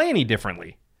don't play any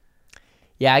differently.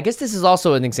 Yeah, I guess this is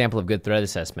also an example of good threat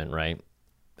assessment, right?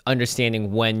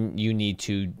 Understanding when you need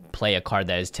to play a card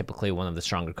that is typically one of the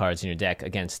stronger cards in your deck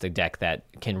against a deck that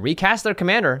can recast their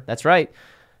commander. That's right.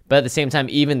 But at the same time,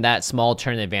 even that small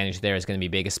turn advantage there is going to be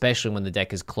big, especially when the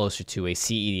deck is closer to a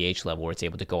CEDH level where it's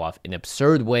able to go off in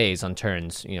absurd ways on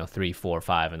turns, 3, 4,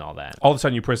 5, and all that. All of a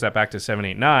sudden, you push that back to 7,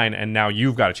 8, 9, and now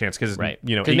you've got a chance because right.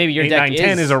 8, maybe your 8 deck 9,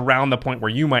 10 is around the point where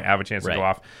you might have a chance to go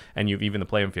off, and you've even the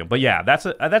playing field. But yeah, that's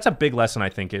a big lesson, I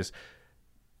think, is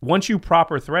once you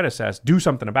proper threat assess, do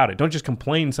something about it. Don't just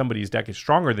complain somebody's deck is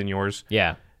stronger than yours.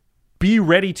 Yeah. Be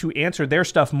ready to answer their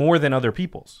stuff more than other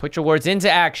people's. Put your words into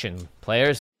action,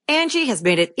 players. Angie has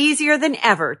made it easier than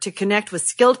ever to connect with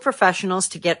skilled professionals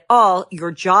to get all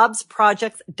your jobs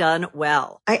projects done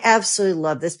well. I absolutely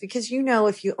love this because,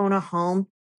 if you own a home,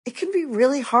 it can be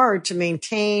really hard to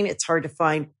maintain. It's hard to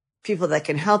find people that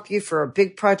can help you for a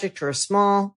big project or a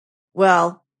small.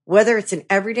 Well, whether it's in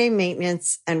everyday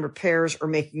maintenance and repairs or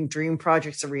making dream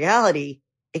projects a reality,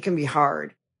 it can be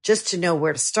hard just to know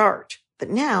where to start. But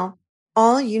now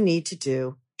all you need to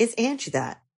do is Angie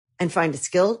that and find a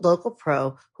skilled local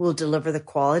pro who will deliver the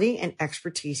quality and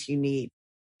expertise you need.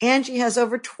 Angie has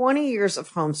over 20 years of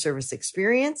home service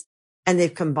experience, and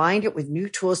they've combined it with new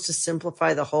tools to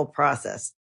simplify the whole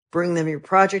process. Bring them your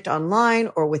project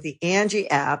online or with the Angie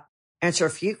app, answer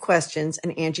a few questions,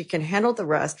 and Angie can handle the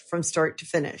rest from start to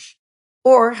finish.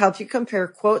 Or help you compare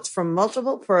quotes from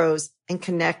multiple pros and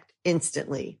connect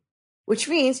instantly, which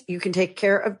means you can take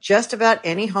care of just about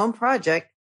any home project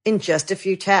in just a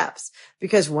few taps.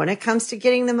 Because when it comes to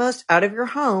getting the most out of your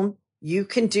home, you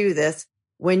can do this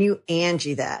when you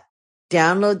Angie that.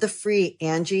 Download the free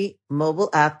Angie mobile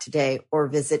app today or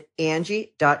visit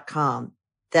Angie.com.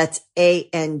 That's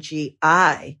ANGI.com.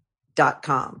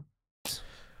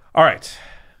 All right.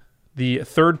 The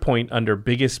third point under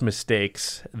biggest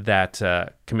mistakes that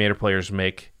Commander players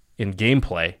make in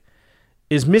gameplay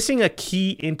is missing a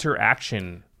key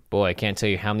interaction. Boy, I can't tell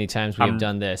you how many times we've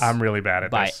done this. I'm really bad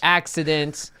at by this. By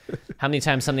accident. How many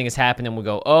times something has happened and we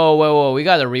go, oh, whoa, we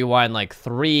got to rewind like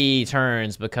 3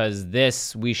 turns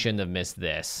because we shouldn't have missed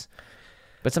this.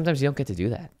 But sometimes you don't get to do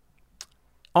that.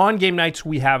 On game nights,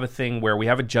 we have a thing where we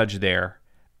have a judge there,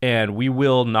 and we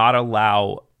will not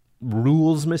allow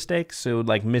rules mistakes. So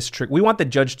like we want the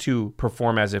judge to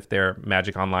perform as if they're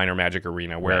Magic Online or Magic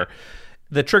Arena, where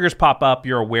the triggers pop up,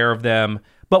 you're aware of them,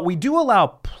 but we do allow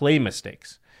play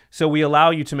mistakes. So we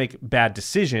allow you to make bad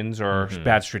decisions or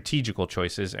bad strategical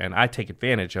choices, and I take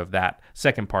advantage of that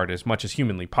second part as much as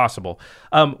humanly possible.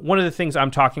 One of the things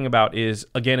I'm talking about is,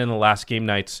 again, in the last game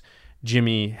nights,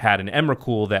 Jimmy had an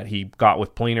Emrakul that he got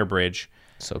with Planar Bridge.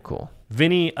 So cool.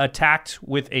 Vinny attacked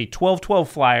with a 12-12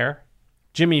 flyer.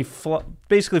 Jimmy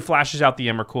basically flashes out the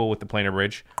Emrakul with the Planar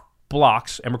Bridge,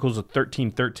 blocks. Emrakul's a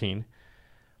 13-13.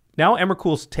 Now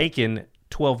Emrakul's taken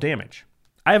 12 damage.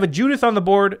 I have a Judith on the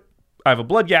board. I have a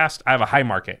Bloodghast. I have a High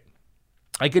Market.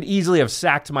 I could easily have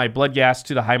sacked my Bloodghast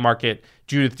to the High Market.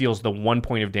 Judith deals the 1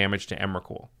 point of damage to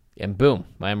Emrakul. And boom,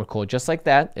 my Emrakul, just like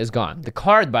that, is gone. The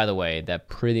card, by the way, that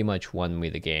pretty much won me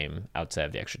the game outside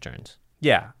of the extra turns.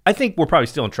 Yeah, I think we're probably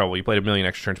still in trouble. You played a million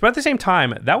extra turns. But at the same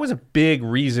time, that was a big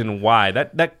reason why.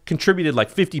 That contributed like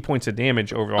 50 points of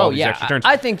damage over all these extra turns.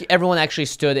 I think everyone actually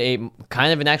stood a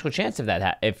kind of an actual chance if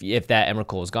that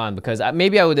Emrakul was gone, because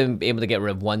maybe I would have been able to get rid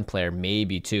of one player,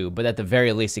 maybe two, but at the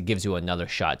very least, it gives you another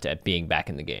shot at being back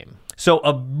in the game. So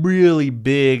a really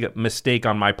big mistake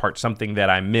on my part, something that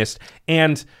I missed.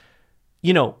 And,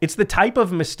 it's the type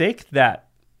of mistake that,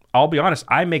 I'll be honest,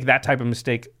 I make that type of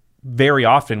mistake very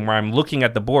often, where I'm looking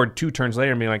at the board 2 turns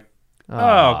later and being like,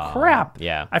 oh, crap.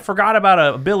 Yeah. I forgot about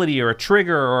an ability or a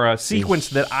trigger or a sequence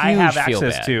that I have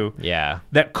access to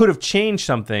that could have changed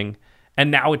something,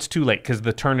 and now it's too late because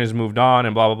the turn has moved on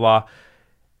and blah, blah, blah.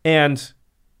 And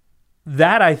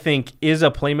that, I think, is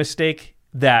a play mistake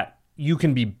that you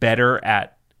can be better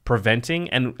at preventing.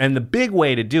 And the big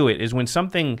way to do it is when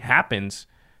something happens,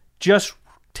 just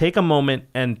take a moment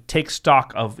and take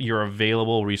stock of your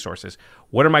available resources.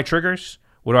 What are my triggers?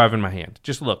 What do I have in my hand?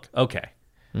 Just look. Okay.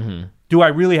 Mm-hmm. Do I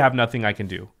really have nothing I can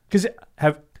do? Because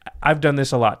I've done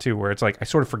this a lot too, where it's like I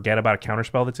sort of forget about a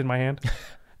counterspell that's in my hand.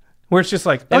 where it's just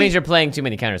like, That means you're playing too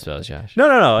many counterspells, Josh. No.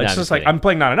 I'm It's just just like kidding. I'm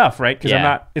playing not enough, right? Because I'm Yeah.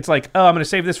 not. It's like, oh, I'm going to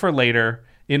save this for later.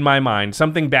 In my mind,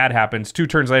 something bad happens. 2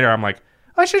 turns later, I'm like,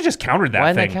 I should have just countered that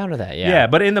Why thing. didn't I counter that? Yeah,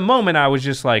 but in the moment, I was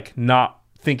just like not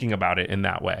thinking about it in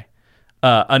that way.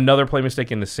 Another play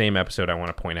mistake in the same episode I want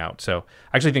to point out. So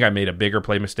I actually think I made a bigger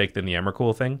play mistake than the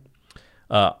Emrakul thing.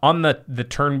 On the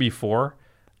turn before,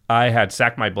 I had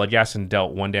sacked my blood gas and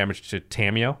dealt 1 damage to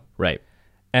Tamio. Right.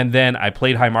 And then I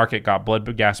played high market, got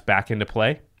blood gas back into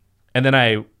play. And then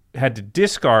I had to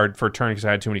discard for a turn because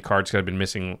I had too many cards because I'd been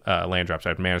missing land drops. I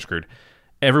had mana screwed.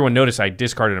 Everyone noticed I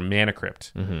discarded a mana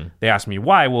crypt. Mm-hmm. They asked me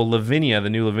why. Well, Lavinia, the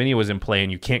new Lavinia was in play,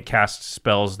 and you can't cast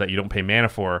spells that you don't pay mana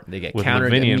for. They get with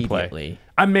countered Lavinia in immediately. play.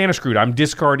 I'm mana screwed. I'm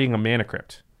discarding a mana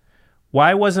crypt.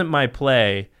 Why wasn't my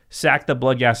play sack the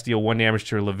blood gas, deal 1 damage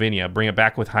to Lavinia, bring it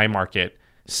back with high market,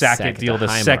 sack it, deal the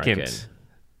high second market.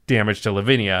 damage to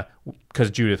Lavinia, because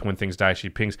Judith, when things die, she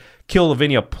pings, kill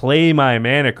Lavinia, play my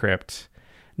mana crypt.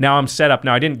 Now I'm set up.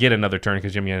 Now I didn't get another turn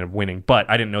because Jimmy ended up winning, but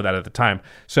I didn't know that at the time.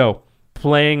 So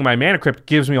playing my mana crypt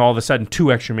gives me all of a sudden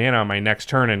 2 extra mana on my next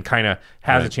turn and kind of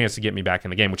has a chance to get me back in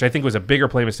the game, which I think was a bigger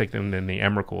play mistake than the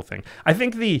Emrakul thing. I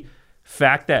think the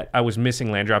fact that I was missing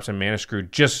land drops and mana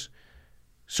screwed just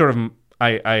sort of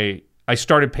I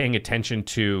started paying attention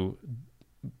to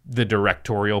the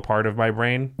directorial part of my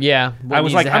brain. Yeah. I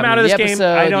was like, I'm out of this game.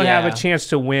 I don't have a chance. chance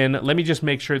to win. Let me just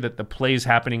make sure that the play's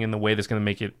happening in the way that's going to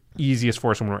make it easiest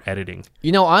for us when we're editing.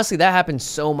 You know, honestly, that happens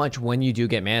so much when you do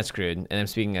get mana screwed, and I'm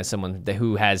speaking as someone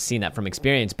who has seen that from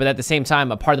experience. But at the same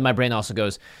time, a part of my brain also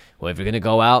goes, well, if you're going to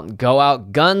go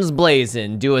out guns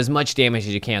blazing, do as much damage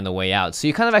as you can on the way out. So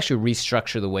you kind of actually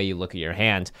restructure the way you look at your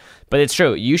hand. But it's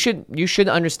true. You should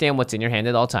understand what's in your hand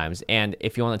at all times. And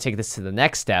if you want to take this to the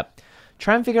next step,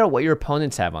 try and figure out what your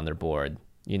opponents have on their board.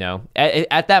 You know,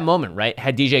 at that moment, right?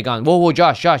 Had DJ gone, whoa,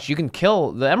 Josh, you can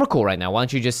kill the Emrakul right now. Why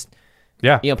don't you just,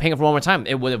 ping it for one more time?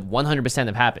 It would have 100%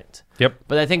 have happened. Yep.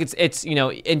 But I think it's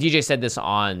and DJ said this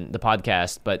on the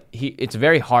podcast, but it's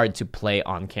very hard to play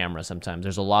on camera sometimes.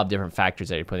 There's a lot of different factors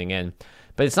that you're putting in.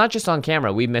 But it's not just on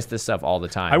camera. We miss this stuff all the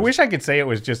time. I wish I could say it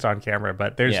was just on camera,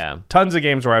 but there's Yeah. tons of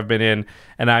games where I've been in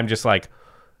and I'm just like,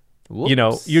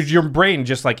 Whoops. your brain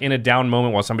just like in a down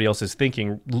moment while somebody else is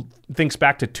thinks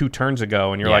back to 2 turns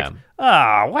ago, and you're like,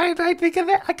 why did I think of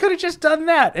that? I could have just done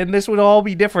that, and this would all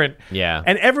be different. Yeah.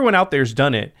 And everyone out there's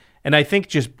done it. And I think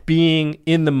just being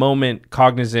in the moment,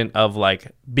 cognizant of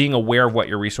like being aware of what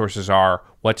your resources are,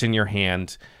 what's in your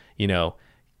hand,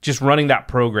 just running that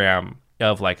program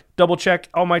of like double check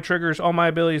all my triggers, all my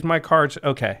abilities, my cards.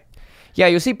 Okay. Yeah,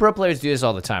 you'll see pro players do this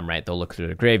all the time, right? They'll look through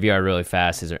the graveyard really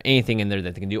fast. Is there anything in there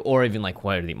that they can do? Or even like,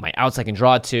 what are my outs I can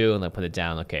draw to? And they'll put it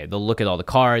down. Okay, they'll look at all the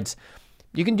cards.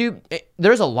 You can do...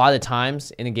 There's a lot of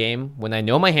times in a game when I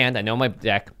know my hand, I know my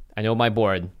deck, I know my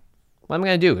board. What am I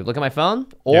going to do? Look at my phone?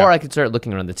 Or I could start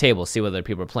looking around the table, see what other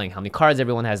people are playing, how many cards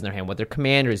everyone has in their hand, what their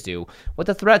commanders do, what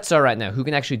the threats are right now, who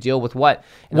can actually deal with what.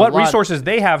 And what resources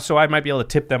they have, so I might be able to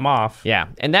tip them off. Yeah,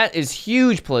 and that is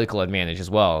huge political advantage as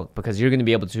well, because you're going to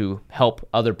be able to help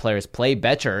other players play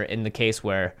better in the case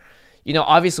where,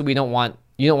 obviously you don't want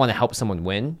to help someone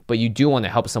win, but you do want to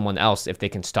help someone else if they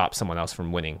can stop someone else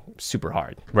from winning super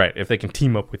hard. Right, if they can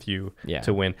team up with you Yeah.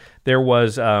 to win. There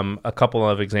was a couple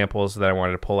of examples that I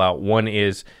wanted to pull out. One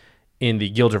is in the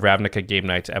Guild of Ravnica Game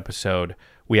Nights episode,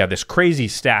 we had this crazy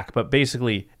stack, but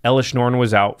basically Elish Norn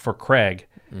was out for Craig,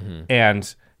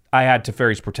 and I had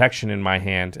Teferi's Protection in my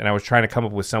hand, and I was trying to come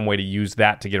up with some way to use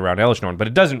that to get around Elish Norn, but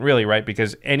it doesn't really, right?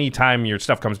 Because anytime your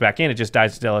stuff comes back in, it just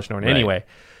dies to Elish Norn anyway.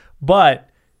 But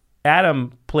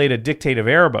Adam played a Dictate of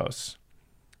Erebos,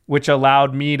 which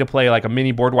allowed me to play like a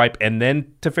mini board wipe and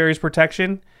then Teferi's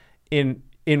Protection in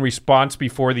response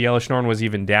before the Elish Norn was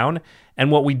even down.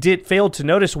 And what we failed to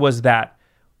notice was that,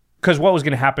 because what was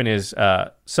going to happen is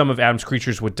some of Adam's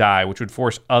creatures would die, which would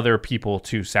force other people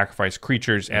to sacrifice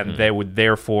creatures, and they would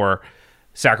therefore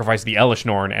sacrifice the Elish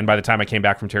Norn. And by the time I came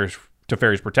back from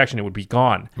Teferi's Protection, it would be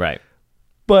gone. Right.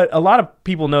 But a lot of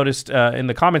people noticed in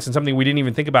the comments, and something we didn't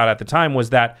even think about at the time,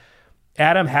 was that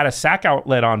Adam had a sack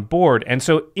outlet on board. And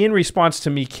so in response to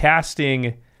me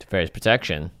casting Teferi's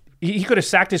Protection, he could have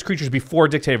sacked his creatures before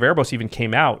Dictate of Erebos even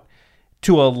came out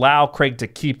to allow Craig to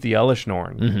keep the Elish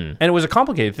Norn. And it was a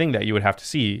complicated thing that you would have to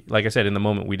see. Like I said, in the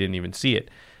moment, we didn't even see it.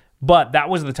 But that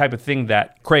was the type of thing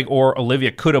that Craig or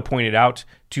Olivia could have pointed out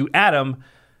to Adam,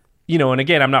 and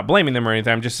again, I'm not blaming them or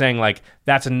anything. I'm just saying, like,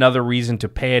 that's another reason to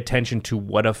pay attention to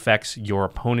what effects your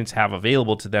opponents have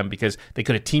available to them, because they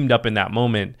could have teamed up in that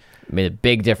moment. Made a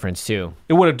big difference, too.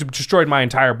 It would have destroyed my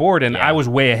entire board, and I was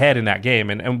way ahead in that game.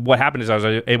 And what happened is I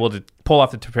was able to pull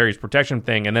off the Teferi's protection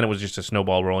thing, and then it was just a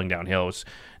snowball rolling downhill. It was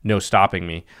no stopping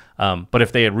me. But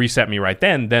if they had reset me right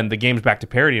then the game's back to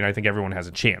parity, and I think everyone has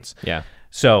a chance. Yeah.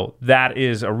 So that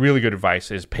is a really good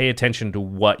advice, is pay attention to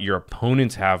what your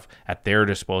opponents have at their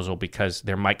disposal, because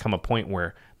there might come a point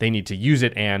where they need to use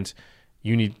it and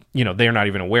they're not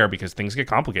even aware, because things get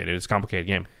complicated. It's a complicated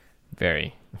game.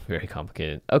 Very, very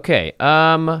complicated. Okay.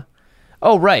 Oh,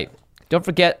 right. Don't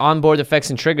forget onboard effects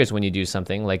and triggers when you do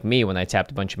something, like me when I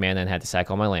tapped a bunch of mana and had to sack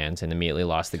all my lands and immediately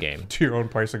lost the game. To your own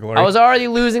price of glory. I was already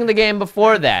losing the game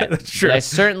before that. That's true. But I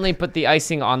certainly put the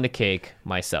icing on the cake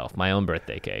myself, my own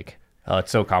birthday cake. Oh,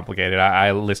 it's so complicated.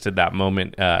 I listed that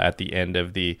moment at the end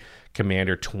of the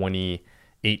Commander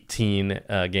 2018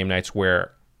 game nights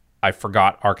where I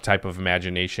forgot Archetype of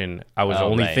Imagination. I was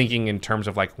only thinking in terms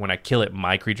of, like, when I kill it,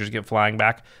 my creatures get flying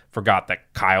back. Forgot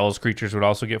that Kyle's creatures would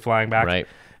also get flying back. Right.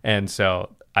 And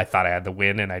so I thought I had the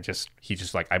win, and he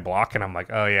just like, I block, and I'm like,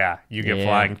 oh yeah, you get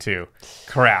flying too.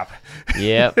 Crap.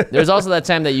 Yeah. There's also that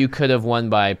time that you could have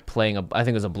won by playing I think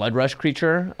it was a Blood Rush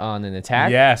creature on an attack.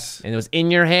 Yes. And it was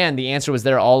in your hand. The answer was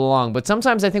there all along. But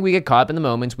sometimes I think we get caught up in the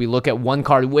moments. We look at one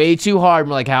card way too hard, and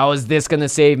we're like, how is this going to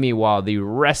save me while the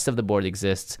rest of the board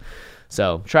exists?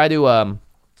 So try to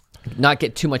not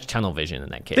get too much tunnel vision in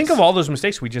that case. Think of all those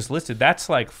mistakes we just listed. That's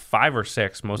like 5 or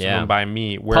 6, most of them by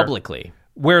me. Publicly.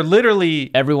 Where literally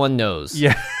everyone knows.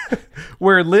 Yeah.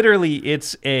 Where literally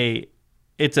it's an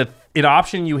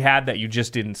option you had that you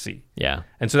just didn't see. Yeah.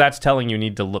 And so that's telling you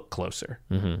need to look closer.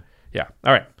 Mm-hmm. Yeah.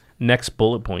 All right. Next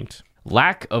bullet point.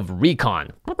 Lack of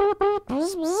recon.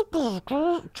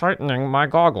 Tightening my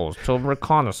goggles to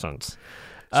reconnaissance.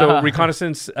 So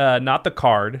reconnaissance, not the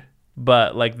card,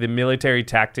 but like the military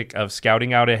tactic of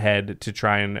scouting out ahead to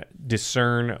try and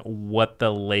discern what the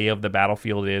lay of the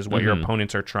battlefield is, what your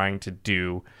opponents are trying to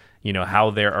do,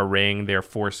 how they're arraying their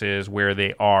forces, where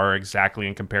they are exactly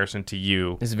in comparison to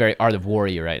you. This is very Art of War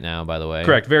right now, by the way.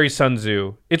 Correct. Very Sun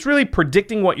Tzu. It's really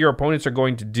predicting what your opponents are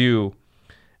going to do.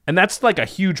 And that's like a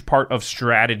huge part of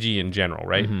strategy in general,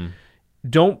 right? Mm-hmm.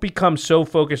 Don't become so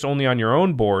focused only on your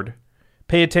own board.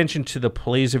 Pay attention to the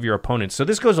plays of your opponents. So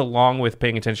this goes along with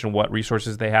paying attention to what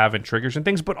resources they have and triggers and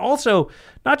things, but also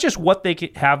not just what they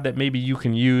have that maybe you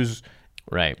can use.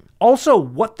 Right. Also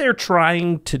what they're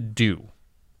trying to do.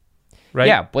 Right?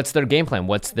 Yeah. What's their game plan?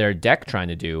 What's their deck trying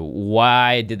to do?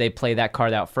 Why did they play that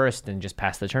card out first and just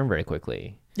pass the turn very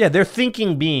quickly? Yeah, they're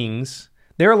thinking beings.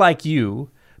 They're like you.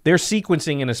 They're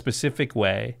sequencing in a specific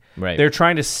way. Right. They're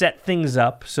trying to set things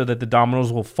up so that the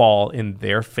dominoes will fall in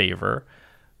their favor.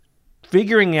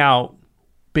 Figuring out,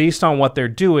 based on what they're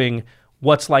doing,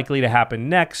 what's likely to happen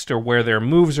next, or where their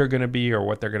moves are going to be, or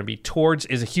what they're going to be towards,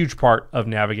 is a huge part of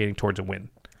navigating towards a win.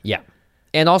 Yeah.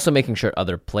 And also making sure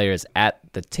other players at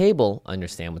the table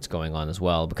understand what's going on as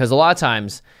well. Because a lot of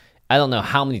times, I don't know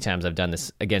how many times I've done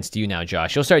this against you now,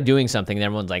 Josh. You'll start doing something and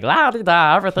everyone's like, la da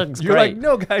da, everything's great. You're like,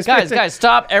 no, guys. Guys,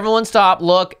 stop. Everyone stop,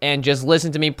 look, and just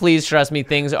listen to me. Please trust me.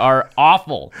 Things are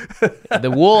awful. The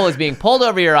wool is being pulled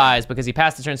over your eyes because he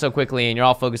passed the turn so quickly and you're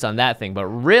all focused on that thing. But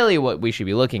really what we should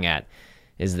be looking at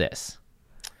is this.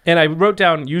 And I wrote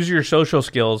down, use your social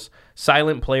skills.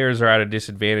 Silent players are at a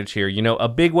disadvantage here. A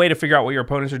big way to figure out what your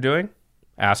opponents are doing?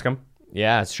 Ask them.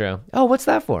 Yeah, it's true. Oh, what's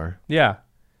that for? Yeah.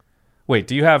 Wait,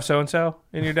 do you have so-and-so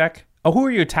in your deck? Oh, who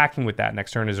are you attacking with that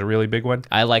next turn is a really big one.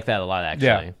 I like that a lot, actually.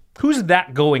 Yeah. Who's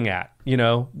that going at?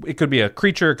 It could be a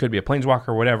creature, it could be a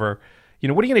planeswalker, whatever.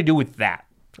 What are you going to do with that?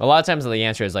 A lot of times the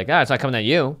answer is like, it's not coming at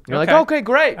you. You're like, okay,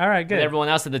 great. All right, good. And everyone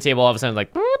else at the table all of a sudden is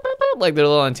like, boop, boop, boop, like their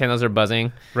little antennas are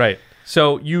buzzing. Right.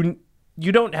 So you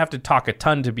don't have to talk a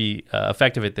ton to be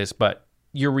effective at this, but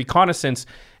your reconnaissance,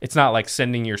 it's not like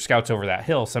sending your scouts over that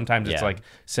hill. Sometimes it's like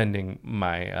sending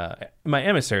my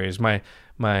emissaries, my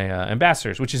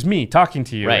ambassadors, which is me talking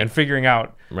to you and figuring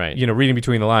out, reading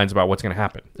between the lines about what's going to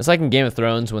happen. It's like in Game of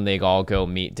Thrones when they all go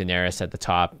meet Daenerys at the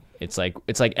top. It's like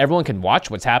everyone can watch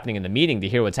what's happening in the meeting to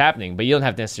hear what's happening, but you don't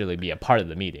have to necessarily be a part of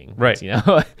the meeting. Right.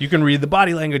 You can read the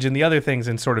body language and the other things,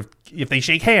 and sort of, if they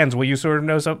shake hands, will you sort of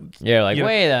know something? Yeah, like,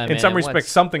 wait a minute. In some respects,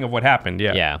 something of what happened,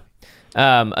 yeah. Yeah.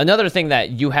 Another thing that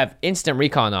you have instant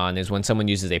recon on is when someone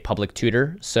uses a public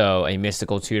tutor. So a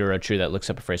mystical tutor or tutor that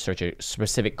looks up for a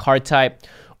specific card type,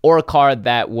 or a card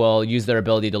that will use their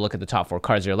ability to look at the top 4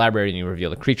 cards of your library and you reveal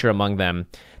the creature among them.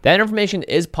 That information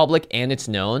is public and it's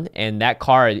known, and that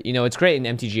card, it's great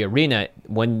in MTG Arena.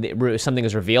 When something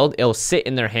is revealed, it'll sit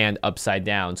in their hand upside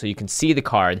down, so you can see the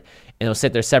card, and it'll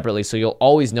sit there separately, so you'll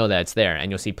always know that it's there.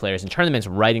 And you'll see players in tournaments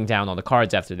writing down all the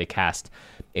cards after they cast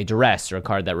a duress or a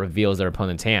card that reveals their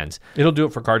opponent's hands. It'll do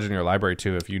it for cards in your library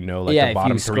too, if you know the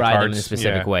bottom if you 3 scribe cards them in a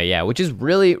specific way, which is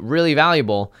really, really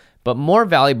valuable. But more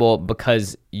valuable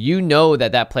because you know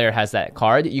that player has that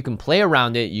card. You can play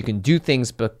around it. You can do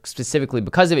things specifically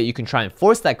because of it. You can try and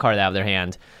force that card out of their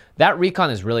hand. That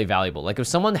recon is really valuable. Like if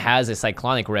someone has a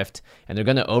Cyclonic Rift and they're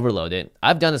going to overload it,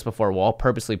 I've done this before where I'll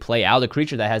purposely play out a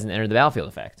creature that hasn't entered the battlefield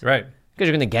effect. Right. Because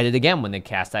you're going to get it again when they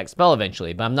cast that spell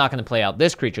eventually. But I'm not going to play out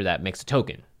this creature that makes a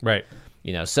token. Right.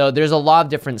 So there's a lot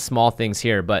of different small things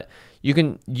here, but you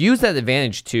can use that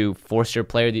advantage to force that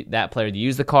player to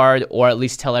use the card, or at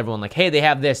least tell everyone like, hey, they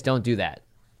have this, don't do that.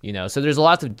 So there's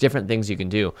lots of different things you can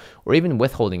do, or even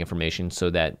withholding information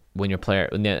so that when a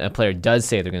player does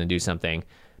say they're going to do something,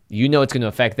 it's going to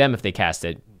affect them if they cast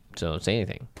it, so don't say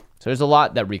anything. So there's a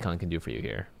lot that Recon can do for you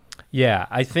here. Yeah,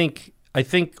 I think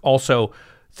also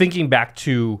thinking back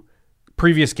to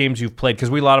previous games you've played, because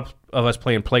a lot of us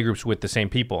play in playgroups with the same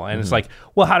people, and it's like,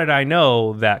 well, how did I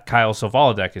know that Kyle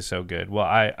Sovala deck is so good? Well,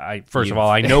 I first of all,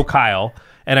 I know Kyle,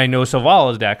 and I know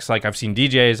Sovala's decks. Like I've seen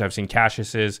DJ's, I've seen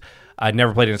Cassius's. I've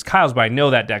never played against Kyle's, but I know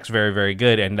that deck's very, very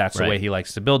good, and that's the way he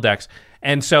likes to build decks.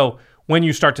 And so when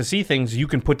you start to see things, you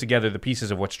can put together the pieces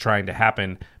of what's trying to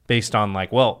happen based on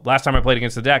like, well, last time I played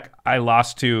against the deck, I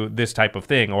lost to this type of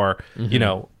thing, or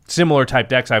similar type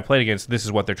decks I've played against, this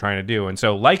is what they're trying to do. And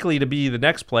so likely to be the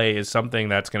next play is something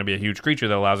that's going to be a huge creature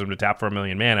that allows them to tap for 1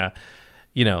 million mana.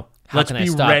 Let's be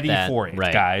ready for it,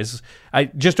 guys. I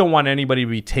just don't want anybody to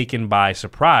be taken by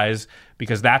surprise,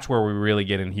 because that's where we really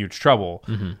get in huge trouble.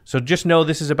 So just know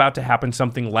this is about to happen,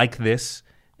 something like this,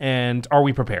 and are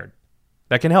we prepared?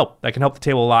 That can help. That can help the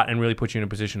table a lot and really put you in a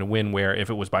position to win, where if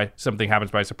it was by something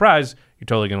happens by surprise, you're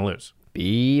totally going to lose.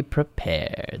 Be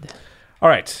prepared. All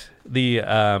right. The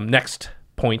next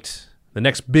point, the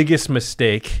next biggest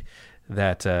mistake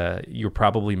that you're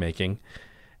probably making,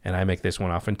 and I make this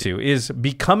one often too, is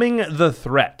becoming the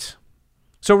threat.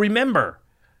 So remember,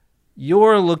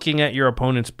 you're looking at your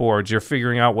opponent's boards. You're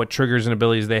figuring out what triggers and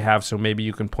abilities they have, so maybe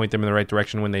you can point them in the right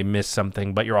direction when they miss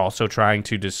something, but you're also trying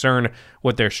to discern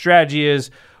what their strategy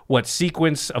is, what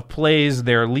sequence of plays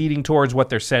they're leading towards, what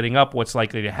they're setting up, what's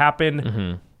likely to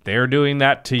happen. They're doing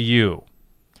that to you.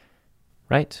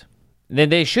 Right. Then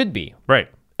they should be. Right.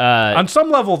 On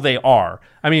some level, they are.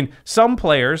 I mean, some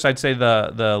players, I'd say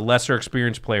the lesser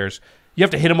experienced players, you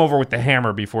have to hit them over with the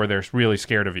hammer before they're really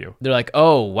scared of you. They're like,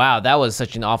 oh, wow, that was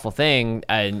such an awful thing.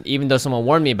 And even though someone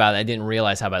warned me about it, I didn't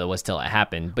realize how bad it was till it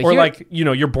happened. But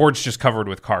your board's just covered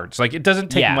with cards. Like, it doesn't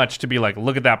take much to be like,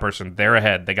 look at that person. They're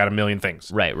ahead. They got a million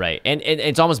things. Right. And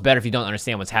it's almost better if you don't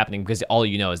understand what's happening, because all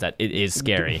you know is that it is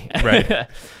scary. Right.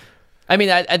 I mean,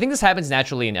 I think this happens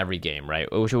naturally in every game, right?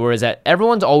 Whereas that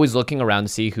everyone's always looking around to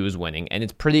see who's winning, and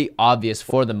it's pretty obvious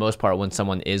for the most part when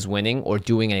someone is winning or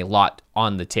doing a lot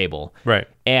on the table. Right.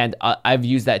 And I've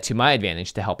used that to my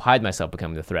advantage to help hide myself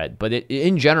becoming the threat. But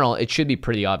in general, it should be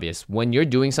pretty obvious. When you're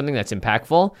doing something that's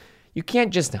impactful, you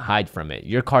can't just hide from it.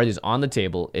 Your card is on the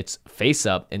table, it's face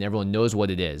up, and everyone knows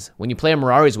what it is. When you play a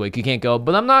Mirari's Wake, you can't go,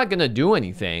 but I'm not going to do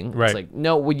anything. Right. It's like,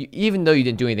 no, even though you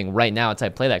didn't do anything right now until I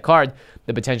play that card,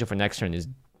 the potential for next turn is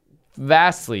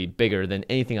vastly bigger than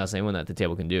anything else anyone at the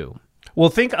table can do. Well,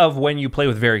 think of when you play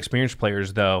with very experienced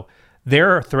players, though.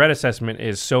 Their threat assessment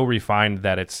is so refined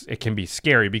that it can be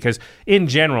scary, because in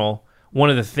general, one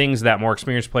of the things that more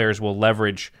experienced players will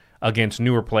leverage against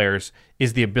newer players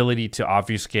is the ability to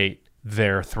obfuscate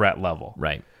their threat level.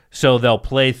 Right. So they'll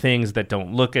play things that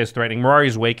don't look as threatening.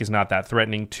 Mirari's Wake is not that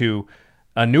threatening to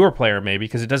a newer player, maybe,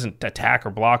 because it doesn't attack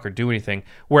or block or do anything.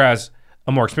 Whereas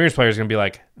a more experienced player is going to be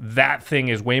like, that thing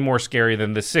is way more scary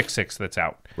than the 6/6 that's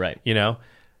out. Right.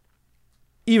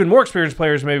 Even more experienced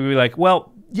players maybe be like,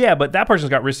 well, yeah, but that person's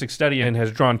got Rhystic Study and has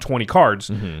drawn 20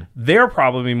 cards. They're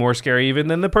probably more scary even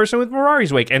than the person with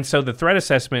Mirari's Wake. And so the threat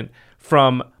assessment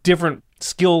from different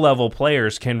skill level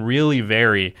players can really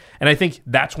vary. And I think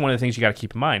that's one of the things you got to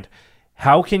keep in mind.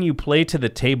 How can you play to the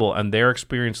table on their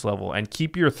experience level and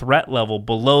keep your threat level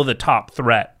below the top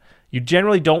threat? You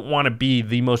generally don't want to be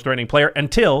the most threatening player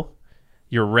until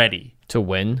you're ready To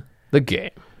win the game.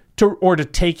 or to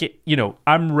take it.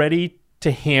 I'm ready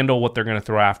to handle what they're going to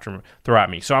throw at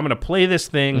me. So I'm going to play this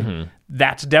thing.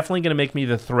 That's definitely going to make me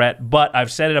the threat, but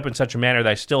I've set it up in such a manner that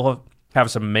I still have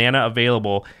some mana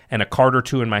available and a card or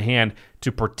two in my hand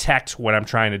to protect what I'm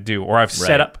trying to do. Or I've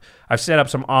set up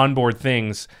some onboard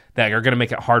things that are going to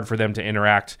make it hard for them to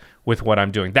interact with what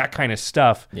I'm doing. That kind of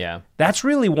stuff. Yeah. That's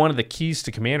really one of the keys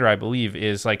to Commander, I believe,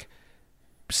 is like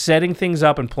setting things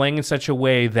up and playing in such a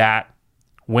way that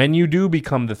when you do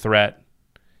become the threat,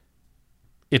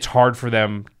 it's hard for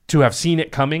them to have seen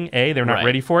it coming. A, they're not Right.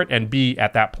 ready for it, and B,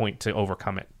 at that point to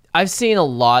overcome it. I've seen a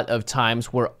lot of times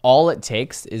where all it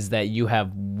takes is that you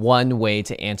have one way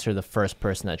to answer the first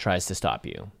person that tries to stop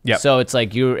you. Yep. So it's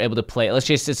like you're able to play. Let's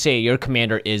just say your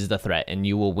commander is the threat, and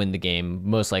you will win the game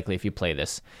most likely if you play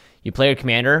this. You play your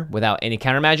commander without any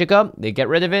counter magic up. They get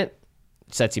rid of it,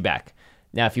 sets you back.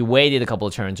 Now, if you waited a couple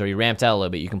of turns or you ramped out a little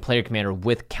bit, you can play your commander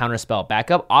with counterspell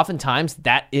backup. Oftentimes,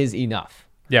 that is enough.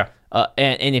 Yeah.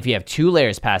 And if you have 2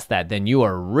 layers past that, then you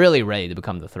are really ready to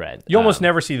become the threat. You almost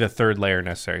never see the third layer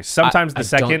necessary. Sometimes the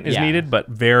second is needed, but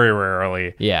very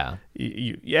rarely. Yeah.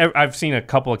 I've seen a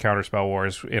couple of counterspell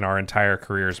wars in our entire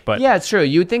careers, but Yeah, it's true.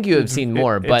 You would think you would have seen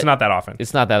more, but it's not that often.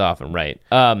 It's not that often, right?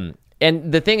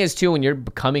 And the thing is, too, when you're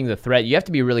becoming the threat, you have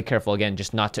to be really careful, again,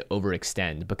 just not to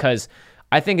overextend, because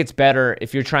I think it's better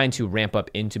if you're trying to ramp up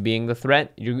into being the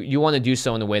threat, you want to do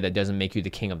so in a way that doesn't make you the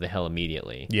king of the hill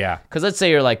immediately. Yeah. Because let's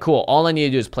say you're like, cool, all I need to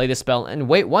do is play this spell and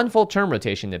wait 1 full turn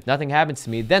rotation. If nothing happens to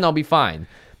me, then I'll be fine.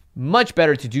 Much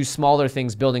better to do smaller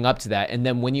things building up to that, and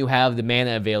then when you have the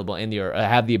mana available and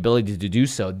have the ability to do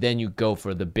so, then you go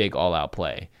for the big all-out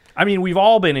play. I mean, we've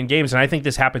all been in games, and I think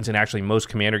this happens in actually most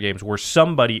commander games, where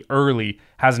somebody early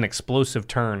has an explosive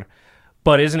turn,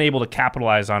 but isn't able to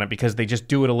capitalize on it because they just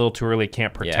do it a little too early,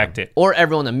 can't protect it. Or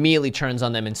everyone immediately turns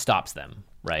on them and stops them,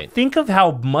 right? Think of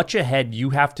how much ahead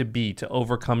you have to be to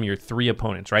overcome your 3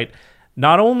 opponents, right?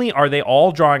 Not only are they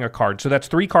all drawing a card, so that's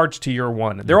 3 cards to your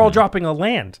 1. They're all dropping a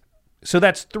land, so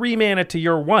that's 3 mana to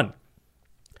your 1.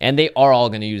 And they are all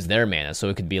going to use their mana, so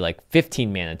it could be like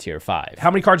 15 mana to your 5. How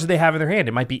many cards do they have in their hand?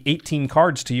 It might be 18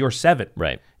 cards to your 7.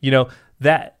 Right. You know,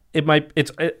 that it might,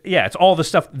 it's all the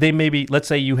stuff. They maybe, let's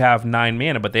say you have 9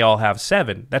 mana, but they all have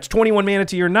 7. That's 21 mana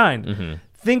to your 9.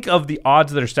 Think of the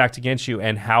odds that are stacked against you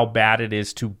and how bad it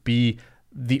is to be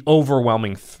the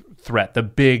overwhelming threat, the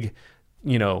big,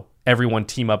 everyone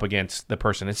team up against the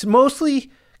person. It's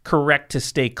mostly correct to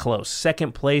stay close.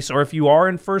 Second place, or if you are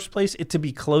in first place, it to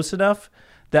be close enough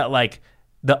that like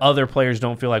the other players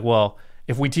don't feel like, well,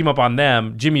 if we team up on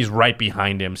them, Jimmy's right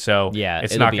behind him, so Yeah,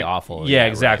 it's it'll not be awful. Yeah, Yeah,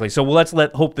 exactly. right. So let's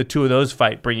hope the 2 of those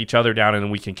fight, bring each other down, and then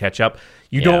we can catch up.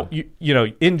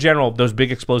 In general, those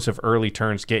big explosive early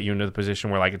turns get you into the position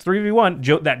where like it's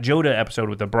 3v1. That Joda episode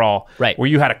with the brawl, Right. where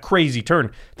you had a crazy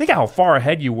turn. Think of how far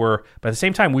ahead you were, but at the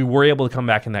same time, we were able to come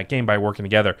back in that game by working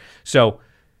together. So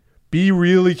be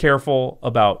really careful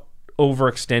about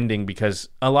overextending, because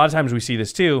a lot of times we see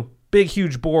this too. Big,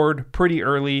 huge board, pretty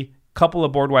early, couple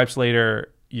of board wipes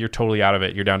later, you're totally out of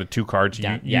it. You're down to 2 cards. You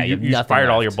have nothing fired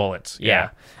all left. your bullets.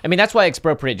 Yeah. I mean, that's why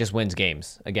Expropriate just wins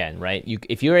games, again, right?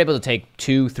 If you're able to take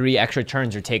 2-3 extra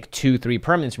turns or take 2-3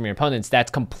 permanents from your opponents,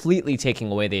 that's completely taking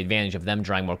away the advantage of them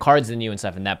drawing more cards than you and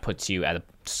stuff, and that puts you at a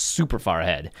super far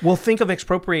ahead. Well, think of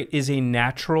Expropriate is a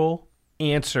natural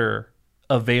answer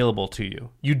available to you.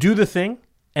 You do the thing,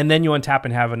 and then you untap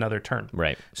and have another turn.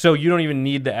 Right. So you don't even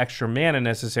need the extra mana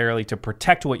necessarily to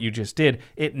protect what you just did.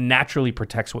 It naturally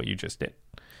protects what you just did.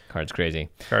 Card's crazy.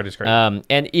 Card is crazy.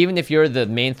 And even if you're the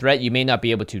main threat, you may not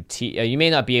be able to. You may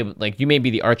not be able, you may be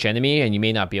the arch enemy, and you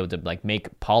may not be able to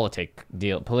make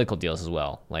political deals as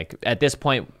well. Like at this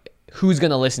point, who's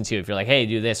gonna listen to you if you're like, hey,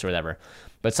 do this or whatever?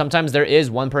 But sometimes there is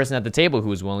one person at the table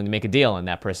who is willing to make a deal, and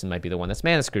that person might be the one that's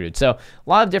mana screwed. So a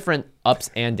lot of different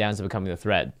ups and downs of becoming the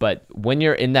threat. But when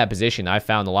you're in that position, I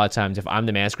found a lot of times if I'm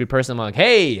the mana screwed person, I'm like,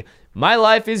 hey, my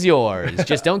life is yours.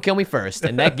 Just don't kill me first.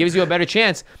 And that gives you a better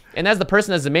chance. And as the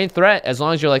person as the main threat, as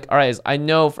long as you're like, all right,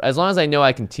 as long as I know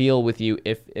I can deal with you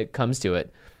if it comes to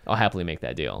it, I'll happily make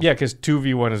that deal. Yeah, because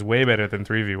 2v1 is way better than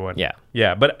 3v1. Yeah.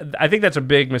 Yeah, but I think that's a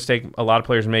big mistake a lot of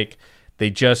players make. They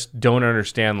just don't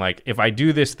understand, like, if I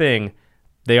do this thing,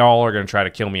 they all are going to try to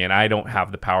kill me, and I don't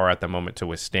have the power at the moment to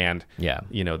withstand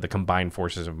the combined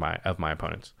forces of my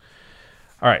opponents.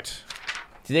 All right.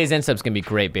 Today's end step's going to be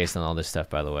great based on all this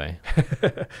stuff, by the way.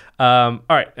 All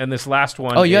right, and this last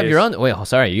one you have your own... Wait,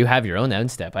 sorry, you have your own end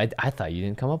step. I thought you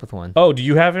didn't come up with one. Oh, do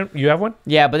you have it? You have one?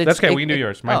 Yeah, but that's okay. We can do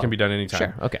yours. Mine can be done anytime.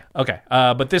 Sure, okay. Okay,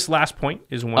 but this last point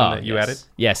is one that you added?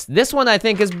 Yes, this one I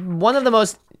think is one of the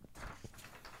most...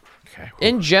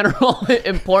 in general,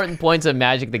 important points of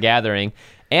Magic the Gathering,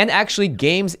 and actually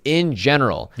games in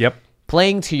general. Yep.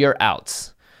 Playing to your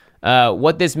outs.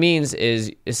 What this means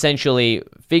is essentially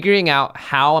figuring out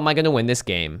how am I going to win this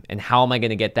game, and how am I going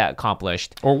to get that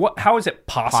accomplished. Or how is it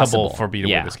possible for me to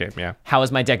win this game? Yeah. How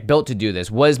is my deck built to do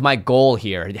this? What is my goal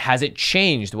here? Has it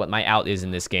changed what my out is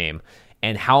in this game?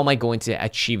 And how am I going to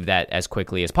achieve that as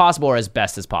quickly as possible or as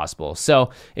best as possible? So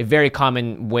a very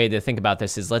common way to think about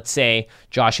this is, let's say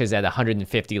Josh is at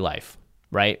 150 life,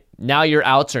 right? Now your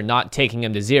outs are not taking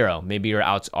them to 0. Maybe your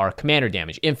outs are commander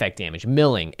damage, infect damage,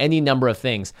 milling, any number of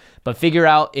things. But figure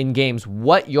out in games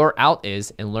what your out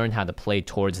is and learn how to play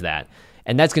towards that.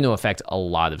 And that's going to affect a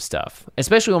lot of stuff,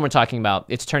 especially when we're talking about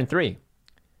it's turn 3.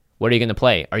 What are you going to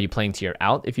play? Are you playing to your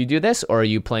out if you do this, or are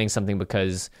you playing something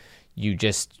because you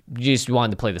just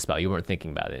wanted to play the spell? You weren't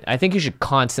thinking about it. I think you should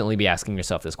constantly be asking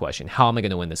yourself this question. How am I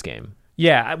going to win this game?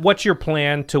 Yeah, what's your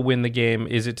plan to win the game?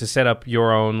 Is it to set up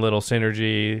your own little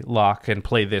synergy lock and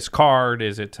play this card?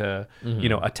 Is it to,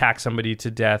 attack somebody to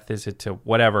death? Is it to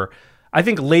whatever? I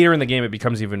think later in the game it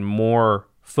becomes even more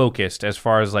focused as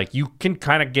far as like you can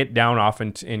kind of get down off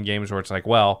in games where it's like,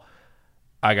 well,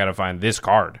 I got to find this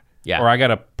card. Yeah. Or I got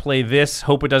to play this,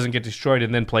 hope it doesn't get destroyed,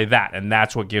 and then play that. And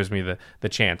that's what gives me the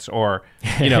chance. Or,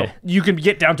 you can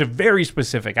get down to very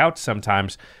specific outs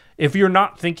sometimes. If you're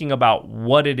not thinking about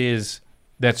what it is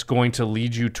that's going to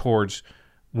lead you towards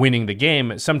winning the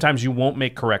game, sometimes you won't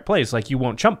make correct plays. Like you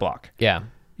won't chump block,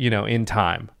 in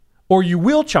time. Or you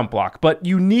will chump block, but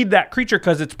you need that creature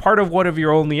because it's part of one of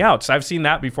your only outs. I've seen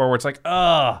that before where it's like,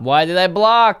 why did I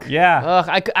block?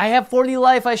 Yeah. I have 40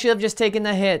 life. I should have just taken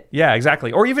the hit. Yeah,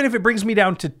 exactly. Or even if it brings me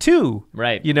down to 2.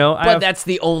 Right. But that's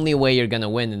the only way you're going to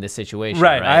win in this situation.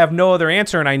 Right. I have no other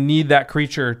answer, and I need that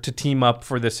creature to team up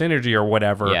for the synergy or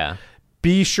whatever. Yeah.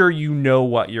 Be sure you know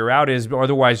what your out is, but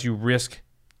otherwise you risk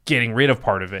getting rid of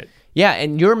part of it. Yeah,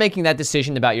 and you're making that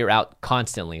decision about your out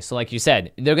constantly. So like you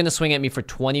said, they're going to swing at me for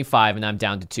 25 and I'm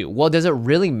down to 2. Well, does it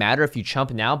really matter if you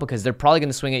chump now? Because they're probably going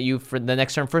to swing at you for the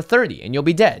next turn for 30 and you'll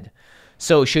be dead.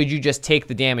 So should you just take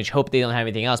the damage, hope they don't have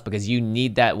anything else because you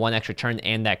need that one extra turn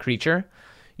and that creature?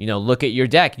 Look at your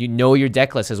deck. You know your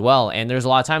deck list as well. And there's a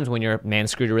lot of times when you're man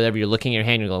screwed or whatever, you're looking at your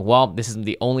hand, you're going, well, this is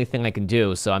the only thing I can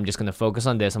do. So I'm just going to focus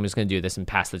on this. I'm just going to do this and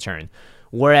pass the turn.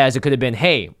 Whereas it could have been,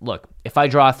 hey, look, if I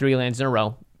draw 3 lands in a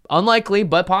row, unlikely,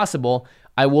 but possible,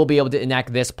 I will be able to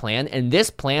enact this plan. And this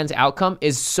plan's outcome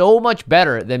is so much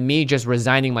better than me just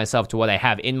resigning myself to what I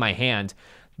have in my hand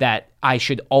that I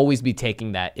should always be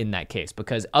taking that in that case.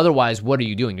 Because otherwise, what are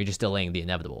you doing? You're just delaying the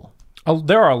inevitable.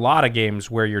 There are a lot of games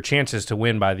where your chances to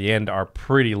win by the end are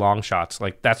pretty long shots.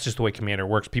 Like, that's just the way Commander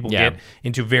works. People get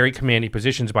into very commanding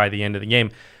positions by the end of the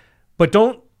game. But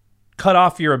don't cut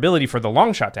off your ability for the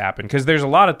long shot to happen, because there's a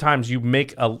lot of times you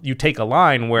take a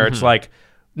line where it's like,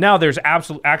 now there's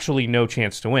actually no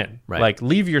chance to win. Right. Like,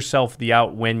 leave yourself the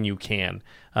out when you can.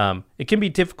 It can be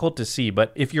difficult to see,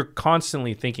 but if you're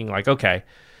constantly thinking like, okay,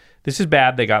 this is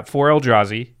bad. They got 4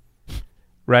 Eldrazi,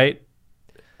 right?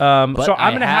 So I'm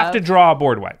going to have to draw a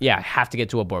board wipe. Yeah, I have to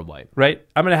get to a board wipe. Right?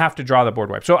 I'm going to have to draw the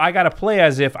board wipe. So I got to play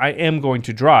as if I am going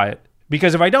to draw it,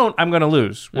 because if I don't, I'm going to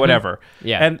lose, whatever.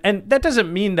 Yeah. And that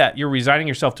doesn't mean that you're resigning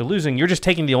yourself to losing. You're just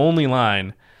taking the only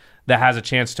line that has a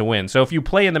chance to win. So if you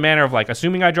play in the manner of like,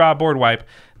 assuming I draw a board wipe,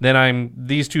 then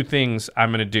these 2 things I'm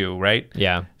going to do, right?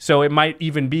 Yeah. So it might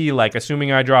even be like,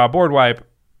 assuming I draw a board wipe,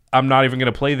 I'm not even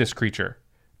going to play this creature,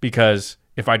 because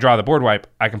if I draw the board wipe,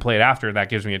 I can play it after, and that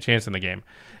gives me a chance in the game.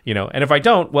 And if I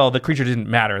don't, well, the creature didn't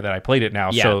matter that I played it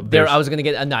now. Yeah, so I was going to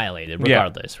get annihilated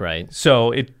regardless, right?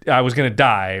 So I was going to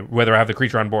die whether I have the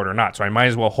creature on board or not. So I might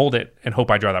as well hold it and hope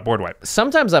I draw that board wipe.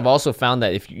 Sometimes I've also found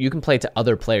that if you can play to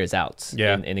other players' outs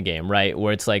Yeah. in a game, right?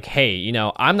 Where it's like, hey,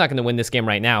 I'm not going to win this game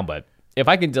right now, but if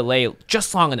I can delay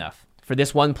just long enough for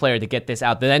this one player to get this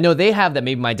out that I know they have that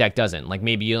maybe my deck doesn't. Like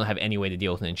maybe you don't have any way to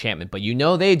deal with an enchantment, but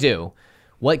they do.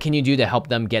 What can you do to help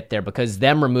them get there? Because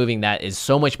them removing that is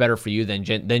so much better for you than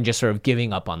just sort of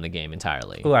giving up on the game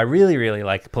entirely. Oh, I really, really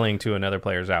like playing to another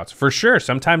player's outs. For sure.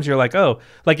 Sometimes you're like, oh,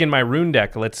 like in my rune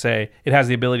deck, let's say it has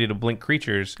the ability to blink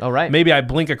creatures. Oh, right. Maybe I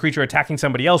blink a creature attacking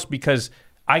somebody else because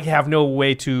I have no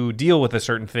way to deal with a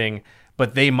certain thing,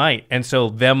 but they might. And so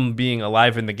them being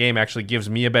alive in the game actually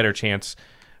gives me a better chance,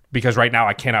 because right now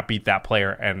I cannot beat that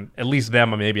player, and at least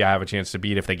them maybe I have a chance to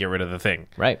beat if they get rid of the thing.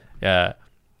 Right.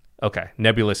 Okay,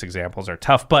 nebulous examples are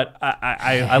tough, but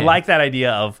I like that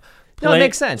idea of it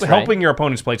makes sense, helping your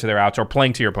opponents play to their outs or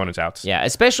playing to your opponent's outs. Yeah,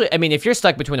 especially, if you're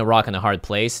stuck between a rock and a hard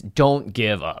place, don't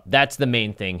give up. That's the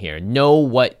main thing here. Know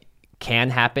what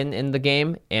can happen in the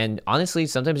game, and honestly,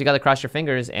 sometimes you got to cross your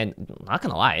fingers, and I'm not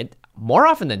going to lie, more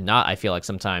often than not, I feel like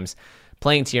sometimes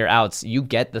playing to your outs, you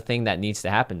get the thing that needs to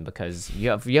happen, because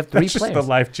you have 3 That's players. Just the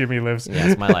life Jimmy lives. Yeah,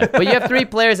 it's my life. But you have 3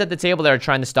 players at the table that are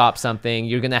trying to stop something.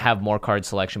 You're going to have more card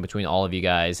selection between all of you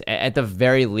guys. At the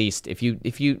very least, if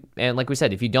you and like we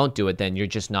said, if you don't do it, then you're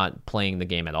just not playing the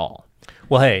game at all.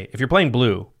 Well, hey, if you're playing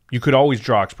blue, you could always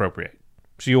draw expropriate,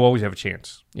 so you always have a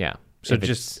chance. Yeah. So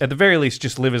just at the very least,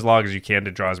 just live as long as you can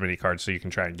to draw as many cards so you can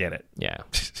try and get it. Yeah,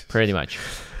 pretty much.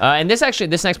 And this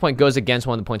next point goes against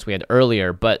one of the points we had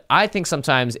earlier, but I think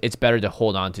sometimes it's better to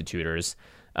hold on to tutors.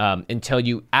 until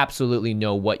you absolutely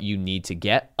know what you need to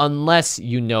get, unless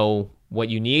you know what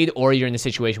you need, or you're in a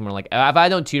situation where, like, if I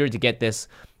don't tutor to get this,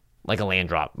 like a land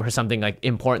drop or something like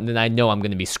important, then I know I'm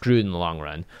going to be screwed in the long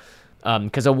run.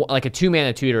 Because like a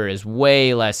 2-mana tutor is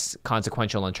way less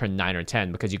consequential on turn 9 or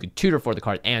 10 because you could tutor for the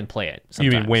card and play it.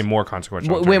 Sometimes. You mean way more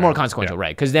consequential? Way more consequential,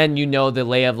 right? Because then you know the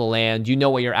lay of the land. You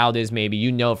know what your out is. Maybe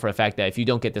you know for a fact that if you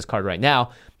don't get this card right now,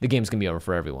 the game's gonna be over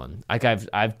for everyone. Like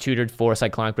I've tutored for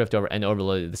Cyclonic Rift and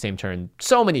overloaded the same turn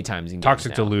so many times. In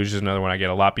Toxic Deluge is another one I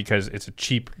get a lot because it's a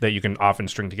cheap that you can often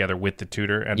string together with the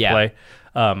tutor and play.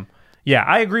 Yeah,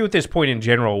 I agree with this point in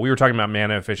general. We were talking about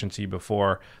mana efficiency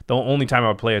before. The only time I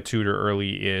would play a tutor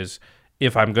early is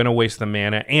if I'm going to waste the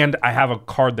mana and I have a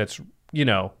card that's,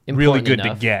 really good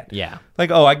enough to get. Yeah. Like,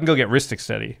 I can go get Rhystic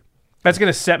Study. That's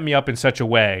going to set me up in such a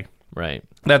way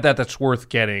that's worth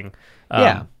getting.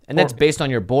 And that's based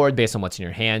on your board, based on what's in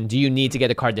your hand. Do you need to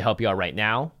get a card to help you out right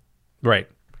now? Right.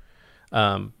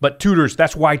 But tutors,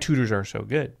 that's why tutors are so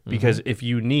good. Because if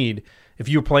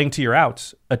you're playing to your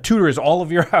outs, a tutor is all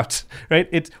of your outs, right?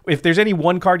 If there's any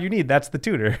one card you need, that's the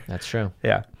tutor. That's true.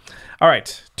 Yeah. All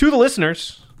right. To the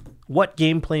listeners, what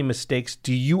gameplay mistakes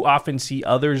do you often see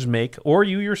others make, or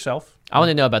you yourself? I want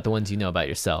to know about the ones you know about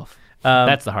yourself.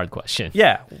 That's the hard question.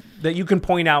 Yeah, that you can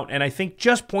point out. And I think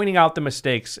just pointing out the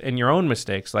mistakes and your own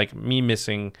mistakes, like me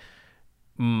missing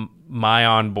my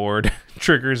onboard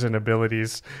triggers and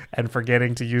abilities and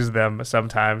forgetting to use them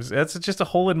sometimes, that's just a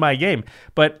hole in my game.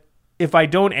 But if I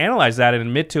don't analyze that and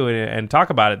admit to it and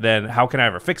talk about it, then how can I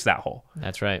ever fix that hole?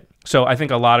 That's right. So I think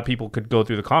a lot of people could go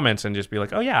through the comments and just be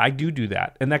like, oh yeah, I do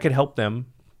that. And that could help them,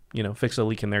 fix a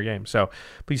leak in their game. So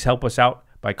please help us out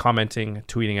by commenting,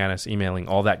 tweeting at us, emailing,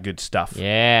 all that good stuff.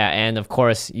 Yeah, and of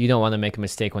course, you don't want to make a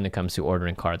mistake when it comes to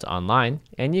ordering cards online.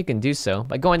 And you can do so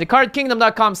by going to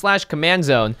cardkingdom.com/command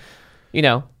zone.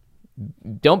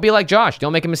 Don't be like Josh.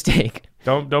 Don't make a mistake.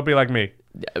 Don't be like me.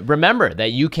 Remember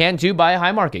that you can too buy a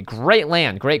high market. Great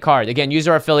land, great card. Again, use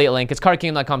our affiliate link. It's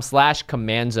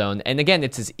cardkingdom.com/command zone. And again,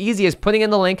 it's as easy as putting in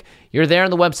the link. You're there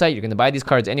on the website. You're going to buy these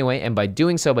cards anyway. And by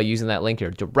doing so, by using that link, you're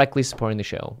directly supporting the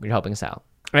show. You're helping us out.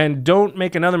 And don't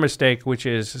make another mistake, which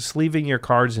is sleeving your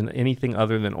cards in anything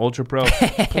other than Ultra Pro,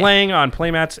 playing on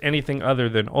playmats anything other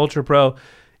than Ultra Pro,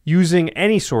 using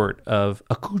any sort of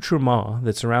accoutrement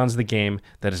that surrounds the game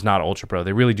that is not Ultra Pro.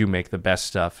 They really do make the best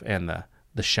stuff and the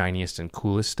shiniest and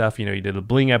coolest stuff. You did a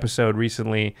bling episode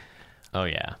recently. Oh,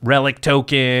 yeah. Relic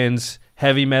tokens,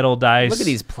 heavy metal dice. Look at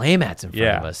these playmats in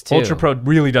front of us, too. Ultra Pro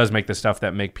really does make the stuff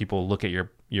that make people look at your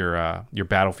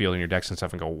battlefield and your decks and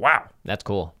stuff and go, wow. That's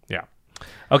cool. Yeah.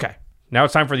 Okay. Now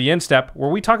it's time for the end step, where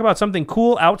we talk about something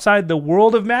cool outside the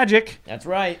world of Magic. That's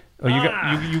right. Oh,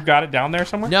 you got it down there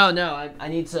somewhere? No. I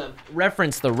need to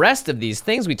reference the rest of these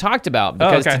things we talked about,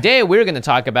 because today we're going to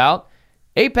talk about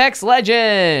Apex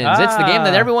Legends. It's the game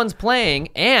that everyone's playing,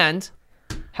 and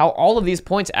how all of these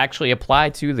points actually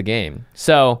apply to the game.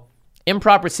 So,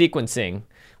 improper sequencing.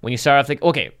 When you start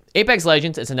off, Apex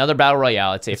Legends, it's another battle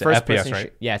royale. It's first-person,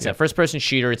 right? Yeah, it's a first-person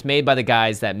shooter. It's made by the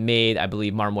guys that made, I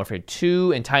believe, Modern Warfare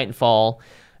 2 and Titanfall.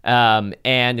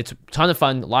 And it's a ton of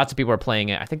fun. Lots of people are playing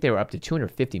it. I think they were up to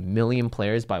 250 million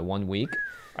players by 1 week.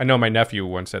 I know my nephew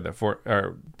once said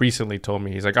that recently told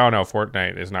me, he's like, oh no,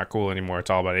 Fortnite is not cool anymore. It's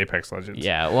all about Apex Legends.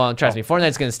 Yeah, well, trust me,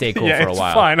 Fortnite's going to stay cool for a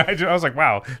while. Fine. I was like,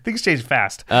 wow, things change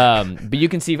fast. But you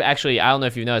can see, actually, I don't know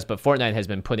if you've noticed, but Fortnite has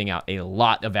been putting out a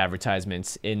lot of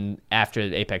advertisements after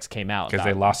Apex came out. Because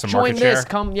they lost some market share.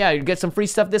 Join this, you get some free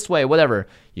stuff this way, whatever.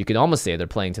 You can almost say they're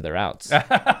playing to their outs.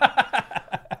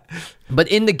 But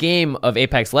in the game of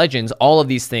Apex Legends, all of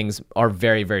these things are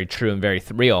very, very true and very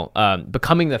real.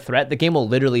 Becoming the threat, the game will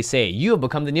literally say, you have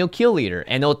become the new kill leader,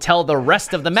 and it'll tell the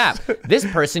rest of the map, this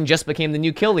person just became the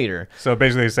new kill leader. So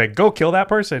basically they say, go kill that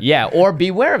person. Yeah, or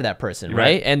beware of that person,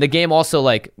 right? And the game also,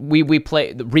 we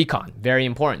play the recon, very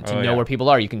important to know where people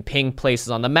are. You can ping places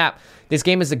on the map. This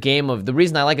game is a game of, the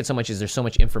reason I like it so much is there's so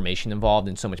much information involved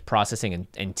and so much processing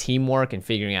and teamwork and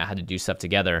figuring out how to do stuff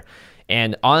together.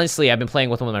 And honestly, I've been playing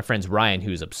with one of my friends, Ryan,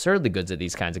 who's absurdly good at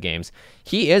these kinds of games.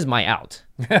 He is my out.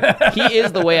 He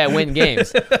is the way I win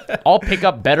games. I'll pick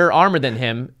up better armor than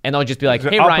him, and I'll just be like,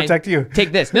 hey, I'll Ryan, protect you.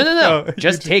 Take this. No.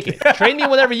 Just take it. Trade me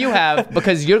whatever you have,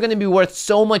 because you're going to be worth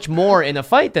so much more in a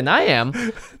fight than I am,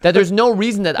 that there's no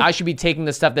reason that I should be taking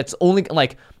the stuff that's only,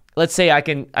 let's say I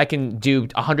can do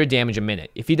 100 damage a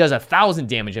minute. If he does 1,000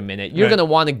 damage a minute, you're going to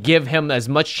want to give him as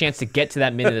much chance to get to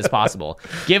that minute as possible.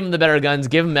 Give him the better guns,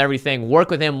 give him everything, work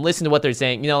with him, listen to what they're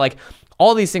saying.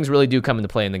 All these things really do come into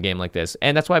play in the game like this.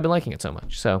 And that's why I've been liking it so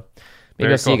much. So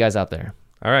maybe I'll see you guys out there.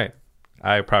 All right.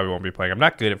 I probably won't be playing. I'm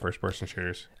not good at first-person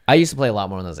shooters. I used to play a lot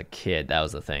more when I was a kid. That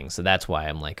was the thing. So that's why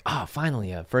I'm like, oh,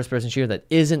 finally a first-person shooter that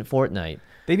isn't Fortnite.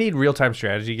 They need real-time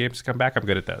strategy games to come back. I'm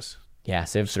good at those. Yeah,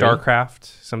 Civ 3. StarCraft,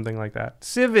 something like that.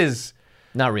 Civ is...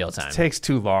 Not real time. takes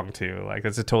too long, too. Like,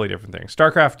 that's a totally different thing.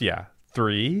 StarCraft, yeah.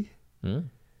 3?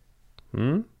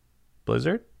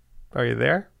 Blizzard? Are you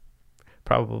there?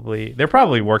 Probably. They're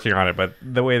probably working on it, but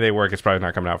the way they work, it's probably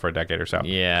not coming out for a decade or so.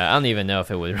 Yeah, I don't even know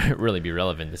if it would really be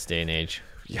relevant this day and age.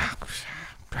 Yeah.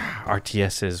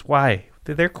 RTSs. Why?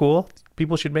 They're cool.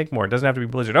 People should make more. It doesn't have to be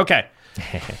Blizzard. Okay.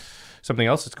 Something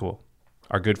else that's cool.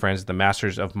 Our good friends, the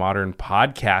Masters of Modern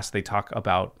podcast, they talk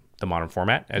about the modern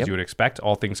format, as you would expect.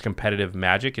 All things competitive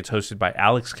Magic. It's hosted by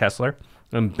Alex Kessler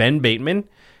and Ben Bateman.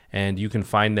 And you can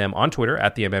find them on Twitter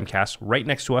at the MMCast, right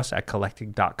next to us at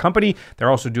collecting.company. They're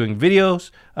also doing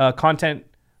videos, content.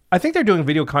 I think they're doing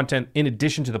video content in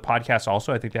addition to the podcast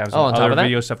also. I think they have some other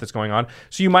video stuff that's going on.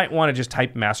 So you might want to just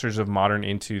type Masters of Modern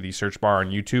into the search bar on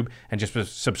YouTube and just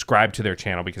subscribe to their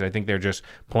channel, because I think they're just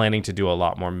planning to do a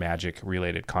lot more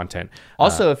Magic-related content.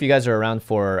 Also, if you guys are around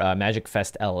for Magic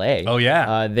Fest LA,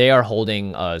 they are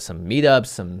holding some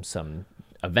meetups, some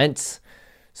events.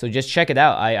 So just check it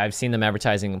out. I've seen them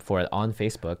advertising for it on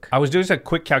Facebook. I was doing a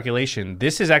quick calculation.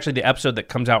 This is actually the episode that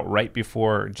comes out right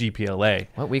before GPLA.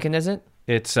 What weekend is it?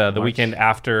 It's the weekend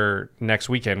after next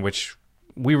weekend, which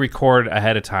we record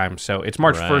ahead of time. So it's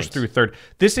March 1st through 3rd.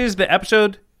 This is the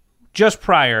episode just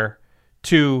prior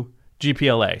to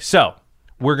GPLA. So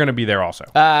we're going to be there also.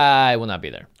 I will not be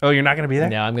there. Oh, you're not going to be there?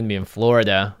 No, I'm going to be in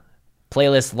Florida.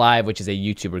 Playlist Live, which is a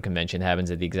YouTuber convention,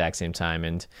 happens at the exact same time.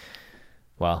 And...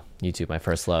 well, YouTube, my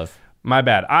first love. My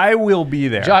bad. I will be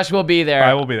there. Josh will be there.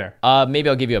 I will be there. Maybe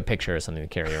I'll give you a picture or something to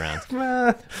carry around.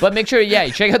 But make sure,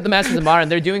 you check out the Masters of Modern.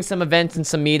 They're doing some events and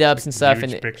some meetups and stuff.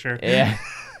 Huge picture. Yeah.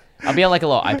 I'll be on like a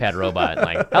little iPad robot.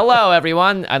 Like, hello,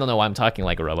 everyone. I don't know why I'm talking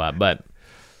like a robot, but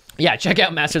yeah, check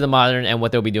out Masters of Modern and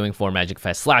what they'll be doing for Magic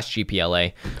Fest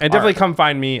 /GPLA. And definitely come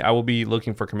find me. I will be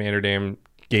looking for Commander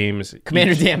games.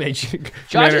 Commander damage.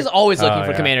 Josh is always looking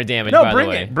for Commander damage. No, by bring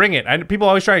the way. it, bring it. People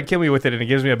always try and kill me with it, and it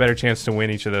gives me a better chance to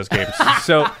win each of those games.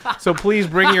 so please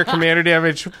bring your Commander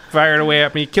damage, fire it away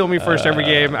at me, kill me first every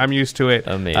game. I'm used to it.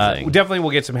 Amazing. Definitely,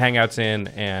 we'll get some hangouts in,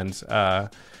 and I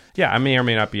may or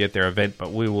may not be at their event,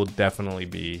 but we will definitely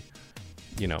be.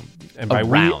 And by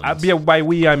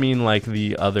we I mean like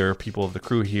the other people of the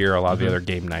crew here. A lot of the other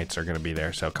game nights are going to be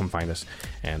there, so come find us,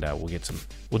 and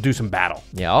we'll do some battle.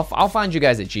 Yeah, I'll find you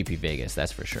guys at GP Vegas,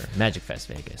 that's for sure. Magic Fest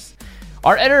Vegas.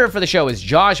 Our editor for the show is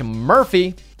Josh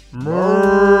Murphy.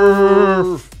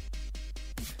 Murph.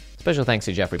 Special thanks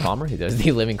to Jeffrey Palmer, who does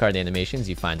the living card animations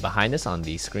you find behind us on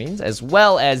these screens, as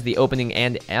well as the opening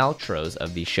and outros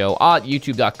of the show at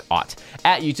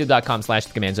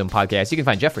youtube.com/The Command Zone Podcast. You can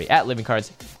find Jeffrey at Living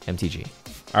Cards MTG.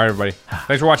 All right, everybody.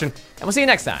 Thanks for watching. And we'll see you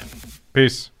next time.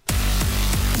 Peace.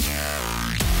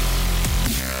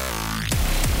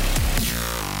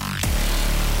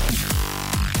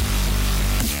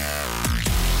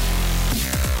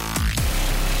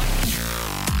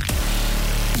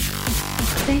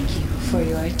 Thank you for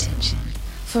your attention.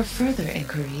 For further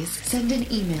inquiries, send an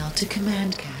email to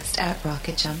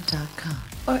commandcast@rocketjump.com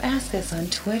or ask us on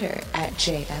Twitter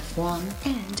 @JFWong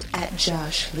and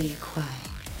 @JoshLeeQuai.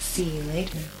 See you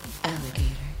later,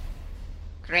 alligator.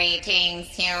 Greetings,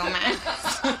 humans.